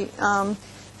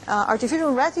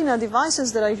 artificial retina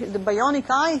devices the Bionic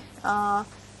eye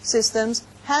systems,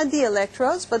 had the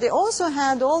electrodes, but they also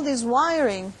had all this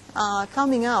wiring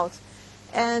coming out.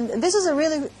 And this is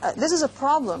a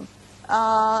problem.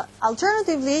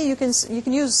 Alternatively, you can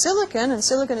use silicon, and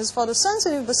silicon is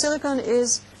photosensitive, but silicon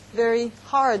is very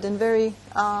hard and very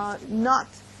not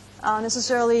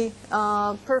necessarily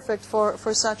perfect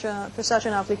for such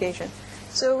an application.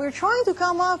 So we're trying to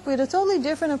come up with a totally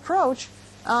different approach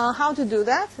how to do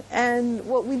that. And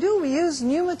what we do, we use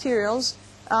new materials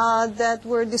that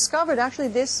were discovered. Actually,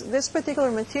 this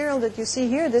particular material that you see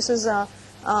here, this is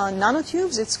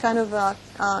nanotubes. It's kind of a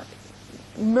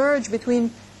merge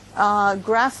between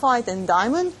graphite and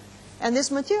diamond, and this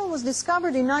material was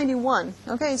discovered in '91.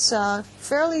 Okay, it's a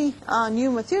fairly new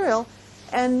material,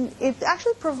 and it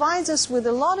actually provides us with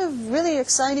a lot of really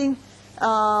exciting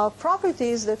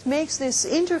properties that makes this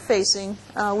interfacing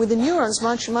with the neurons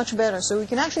much better. So we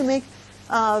can actually make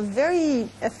very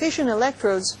efficient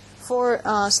electrodes for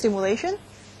stimulation.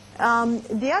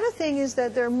 The other thing is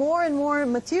that there are more and more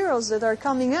materials that are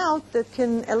coming out that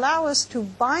can allow us to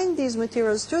bind these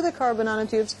materials to the carbon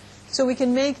nanotubes, so we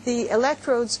can make the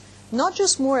electrodes not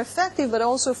just more effective but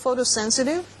also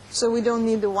photosensitive, so we don't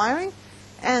need the wiring.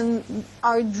 And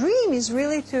our dream is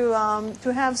really to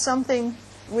have something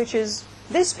which is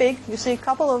this big. You see a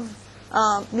couple of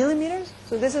millimeters.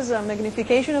 So this is a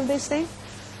magnification of this thing,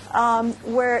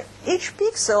 where each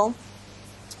pixel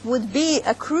would be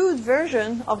a crude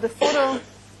version of the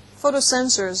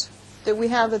photosensors that we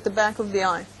have at the back of the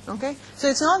eye. Okay, so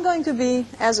it's not going to be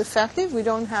as effective. We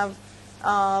don't have,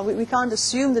 we can't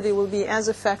assume that it will be as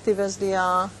effective as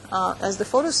the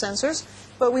photosensors.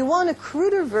 But we want a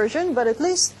cruder version, but at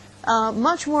least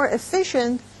much more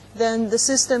efficient than the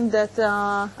system that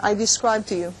I described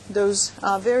to you. Those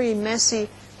very messy,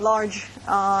 large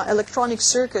electronic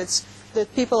circuits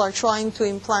that people are trying to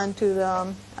implant to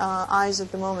the eyes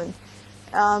at the moment.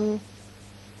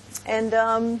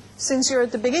 Since you're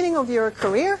at the beginning of your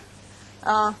career,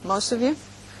 most of you,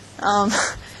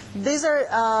 these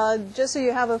are just so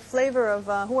you have a flavor of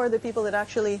who are the people that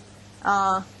actually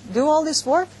do all this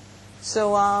work.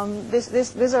 So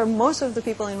these are most of the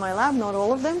people in my lab, not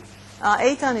all of them.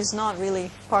 Eitan is not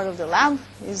really part of the lab.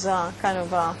 He's kind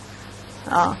of,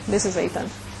 this is Eitan.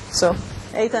 So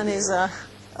Eitan is,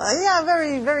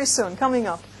 very, very soon, coming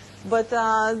up. But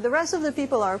the rest of the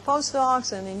people are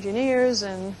postdocs and engineers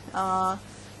and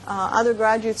other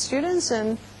graduate students.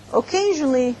 And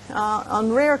occasionally,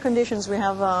 on rare conditions, we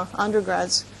have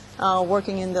undergrads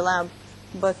working in the lab.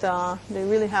 But they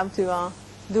really have to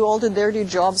do all the dirty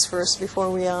jobs first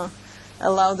before we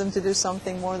allow them to do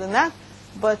something more than that.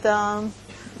 But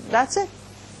that's it.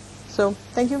 So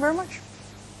thank you very much.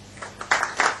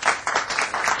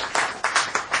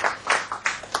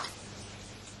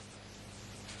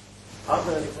 Are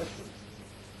there any questions?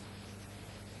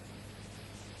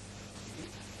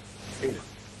 You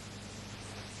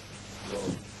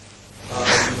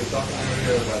were talking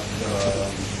earlier about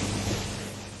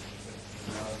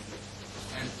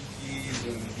entities,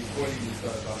 and before you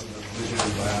started talking about vision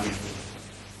and bionic.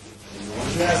 I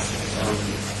wanted to ask,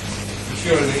 if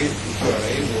you are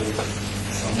able,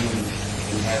 someone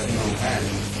who has no hand,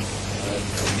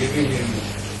 giving him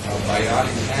a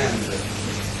bionic hand that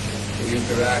can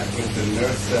interact with the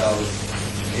nerve cells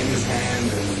in his hand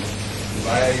and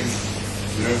via his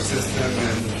nerve system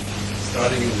and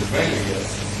starting in the brain, I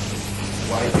guess.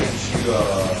 Why can't you,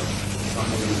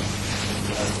 someone who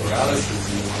has paralysis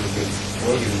in one of his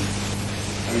organs,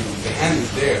 I mean, the hand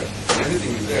is there, and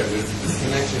everything is there. There's a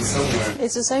disconnection somewhere.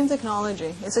 It's the same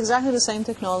technology. It's exactly the same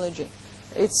technology.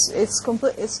 It's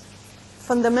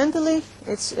fundamentally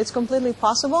it's completely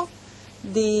possible.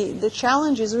 The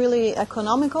challenge is really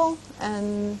economical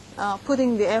and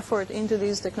putting the effort into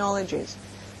these technologies.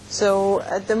 So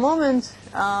at the moment,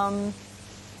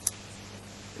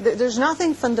 there's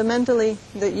nothing fundamentally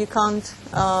that you can't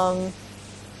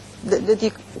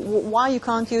why you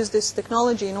can't use this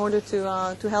technology in order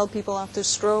to help people after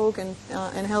stroke and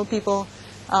help people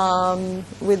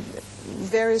with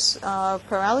various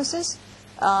paralysis.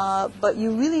 But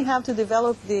you really have to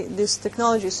develop this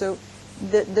technology. So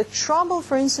the trouble,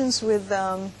 for instance, with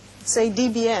say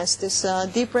DBS, this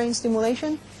deep brain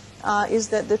stimulation, is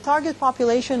that the target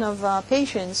population of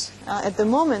patients at the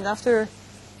moment, after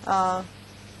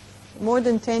more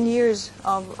than 10 years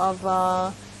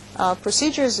of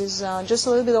procedures, is just a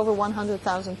little bit over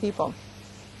 100,000 people.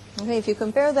 Okay, if you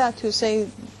compare that to, say,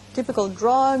 typical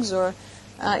drugs, or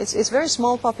it's a very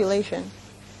small population.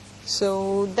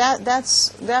 So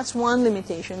that's one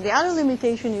limitation. The other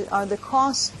limitation are the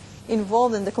costs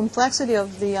involved and the complexity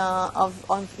of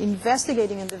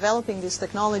investigating and developing this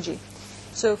technology.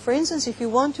 So, for instance, if you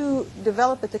want to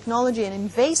develop a technology, an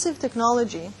invasive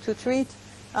technology, to treat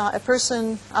a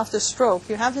person after stroke,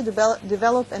 you have to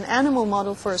develop an animal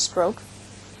model for a stroke.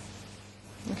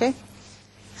 Okay?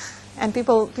 And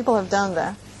people have done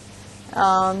that.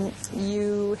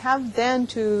 You have then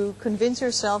to convince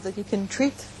yourself that you can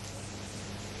treat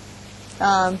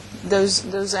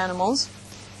those animals,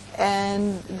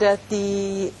 and that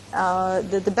the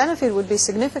benefit would be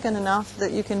significant enough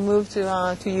that you can move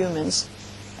to humans.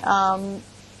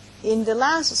 In the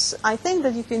last, I think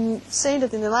that you can say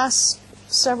that in the last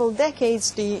several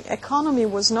decades, the economy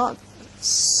was not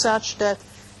such that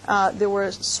there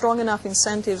were strong enough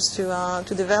incentives to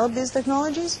develop these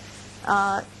technologies.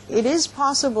 It is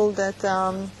possible that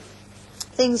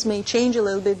things may change a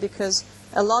little bit, because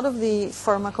a lot of the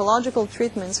pharmacological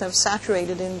treatments have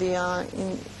saturated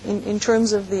in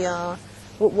terms of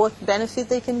what benefit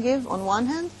they can give on one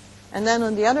hand, and then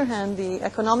on the other hand, the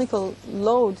economical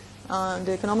load,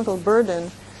 the economical burden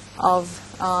of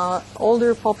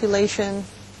older population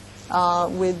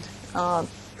with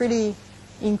pretty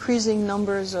increasing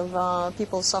numbers of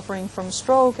people suffering from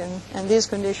stroke and these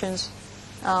conditions.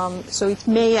 So it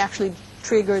may actually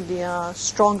trigger the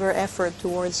stronger effort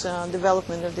towards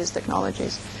development of these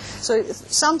technologies. So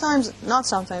sometimes, not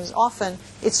sometimes, often,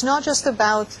 it's not just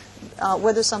about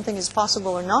whether something is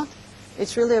possible or not.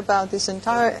 It's really about this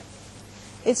entire...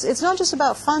 It's not just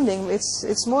about funding.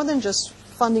 It's more than just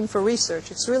funding for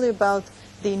research. It's really about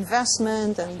the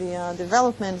investment and the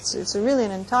development. It's really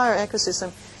an entire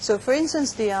ecosystem. So, for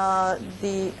instance, the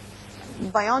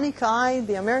Bionic eye,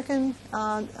 the American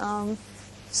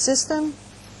system,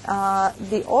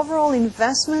 the overall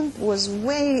investment was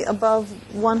way above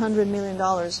 $100 million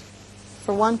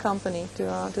for one company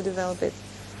to develop it.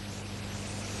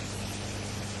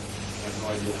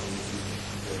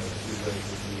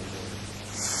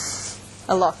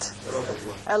 A lot.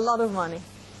 A lot of money.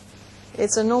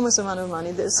 It's an enormous amount of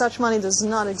money. Such money does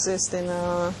not exist in...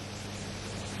 My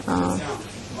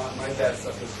dad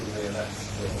suffers from ALS.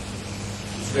 So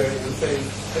it's very, I'm saying,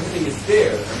 everything is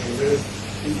there. I mean,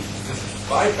 you just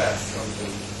bypass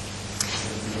something.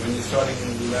 When you're starting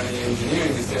learning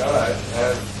engineering, you say, all right, I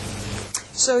have...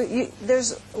 So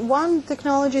there's one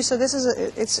technology, so this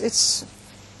is,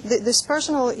 this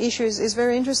personal issue is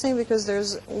very interesting, because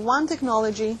there's one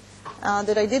technology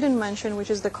that I didn't mention, which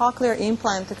is the cochlear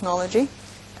implant technology.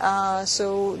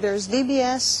 So there's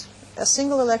DBS, a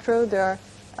single electrode. There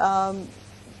are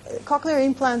cochlear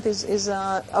implant is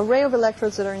an array of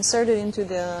electrodes that are inserted into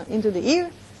the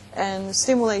ear and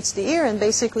stimulates the ear and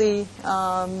basically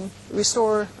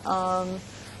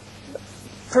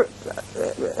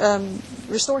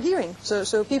restore hearing.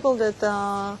 So people that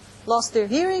lost their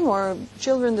hearing or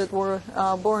children that were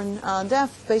born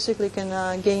deaf basically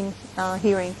can gain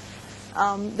hearing.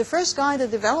 The first guy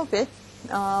that developed it,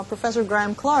 Professor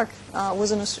Graham Clark,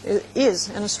 is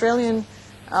an Australian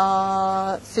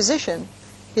physician.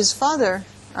 His father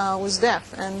was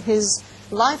deaf, and his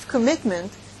life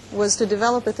commitment was to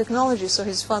develop a technology so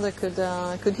his father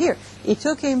could hear. It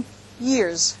took him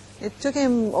years. It took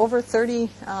him over 40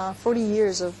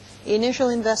 years of initial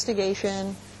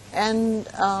investigation, and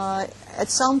at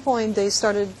some point they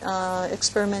started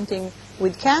experimenting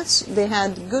with cats. They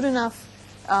had good enough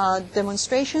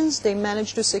demonstrations. They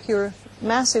managed to secure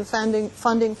massive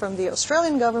funding from the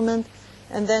Australian government,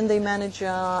 and then they managed,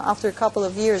 after a couple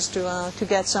of years, to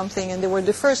get something, and they were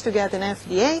the first to get an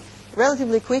FDA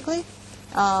relatively quickly.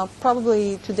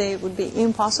 Probably today it would be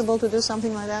impossible to do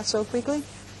something like that so quickly,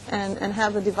 and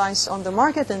have a device on the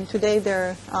market. And today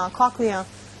their Cochlea,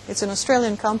 it's an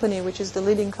Australian company which is the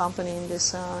leading company in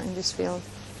this field.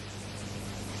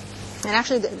 And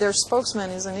actually their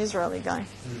spokesman is an Israeli guy.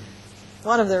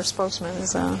 One of their spokesmen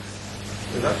is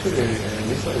There's actually an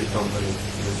Israeli company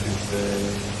that is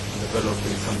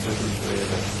developing some treatment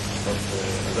but I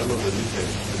don't know the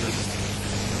details.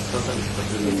 Sometimes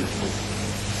it's really useful.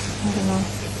 I don't know.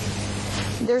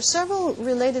 There are several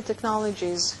related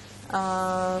technologies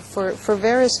for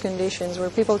various conditions where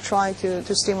people try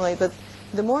to stimulate, but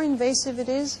the more invasive it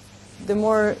is, the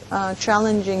more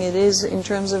challenging it is in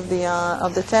terms of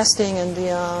the testing and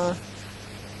the.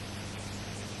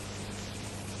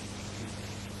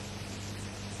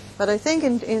 But I think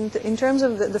in terms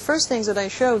of the first things that I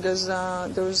showed,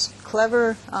 those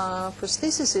clever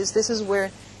prostheses, this is where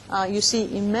you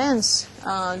see immense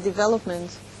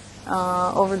development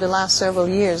over the last several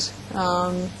years.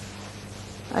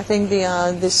 I think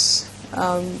it's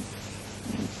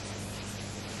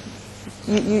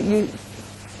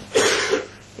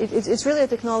really a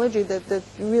technology that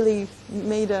really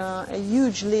made a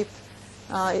huge leap.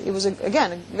 It was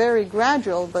again very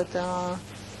gradual, but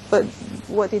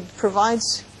what it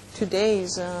provides today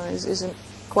is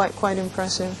quite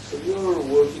impressive. So you're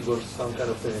working on some kind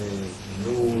of a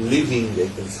new living, I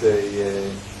can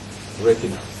say,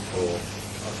 retina, or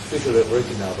artificial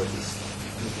retina, but it's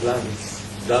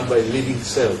done by living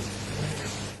cells.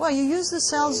 Well, you use the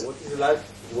cells. What is like?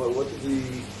 What is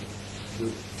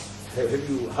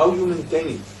how you maintain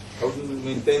it? How do you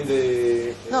maintain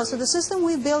the? No, so the system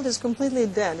we build is completely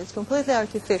dead. It's completely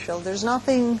artificial. There's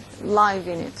nothing live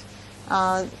in it.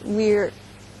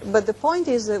 But the point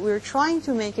is that we're trying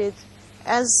to make it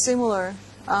as similar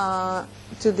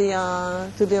to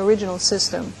the original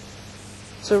system.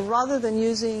 So rather than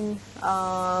using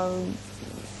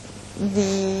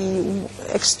the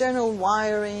external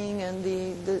wiring and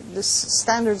the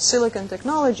standard silicon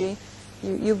technology,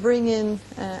 you bring in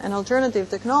an alternative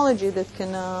technology that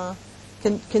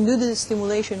can do the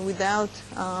stimulation without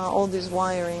all this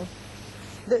wiring.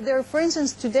 There, for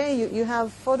instance, today you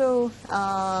have photoactive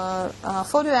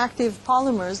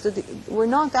polymers that were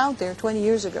not out there 20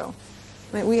 years ago.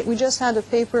 I mean, we just had a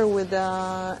paper with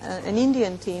an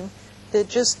Indian team that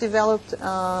just developed.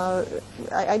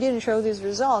 I didn't show these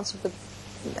results, but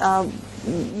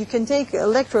you can take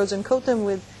electrodes and coat them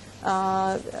with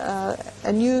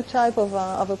a new type of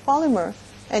a polymer,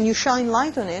 and you shine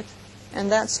light on it,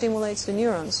 and that stimulates the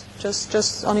neurons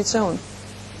just on its own.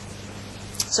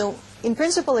 So in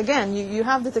principle, again, you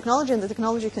have the technology, and the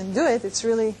technology can do it. It's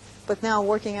really, but now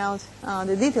working out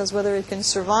the details, whether it can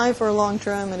survive for a long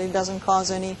term and it doesn't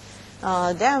cause any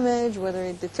damage, whether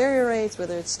it deteriorates,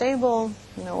 whether it's stable,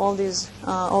 all these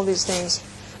things.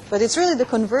 But it's really the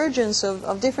convergence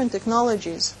of different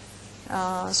technologies.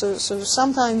 So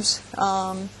sometimes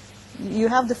you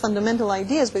have the fundamental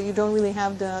ideas, but you don't really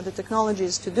have the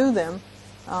technologies to do them.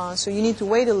 So you need to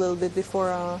wait a little bit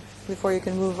before you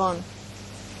can move on.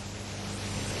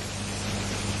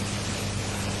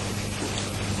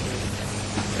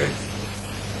 Okay.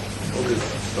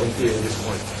 Don't be at this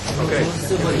point. Okay. Most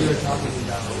of what you were talking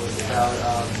about was about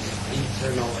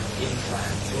internal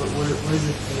implants. What does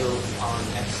it feel on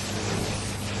external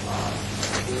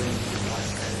doing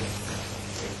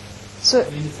So,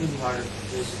 it's really harder to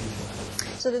position.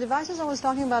 So the devices I was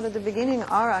talking about at the beginning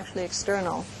are actually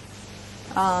external.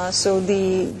 So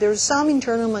there's some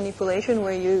internal manipulation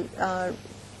where you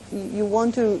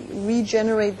want to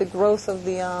regenerate the growth of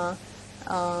the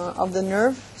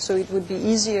nerve, so it would be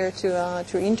easier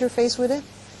to interface with it.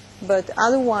 But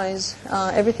otherwise,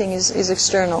 everything is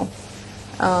external.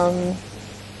 I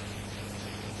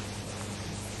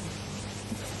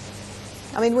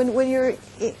mean, when you're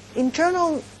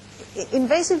internal,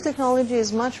 invasive technology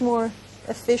is much more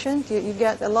efficient. You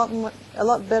get a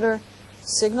lot better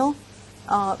signal,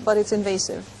 but it's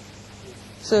invasive.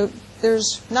 So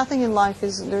there's nothing in life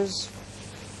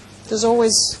there's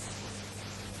always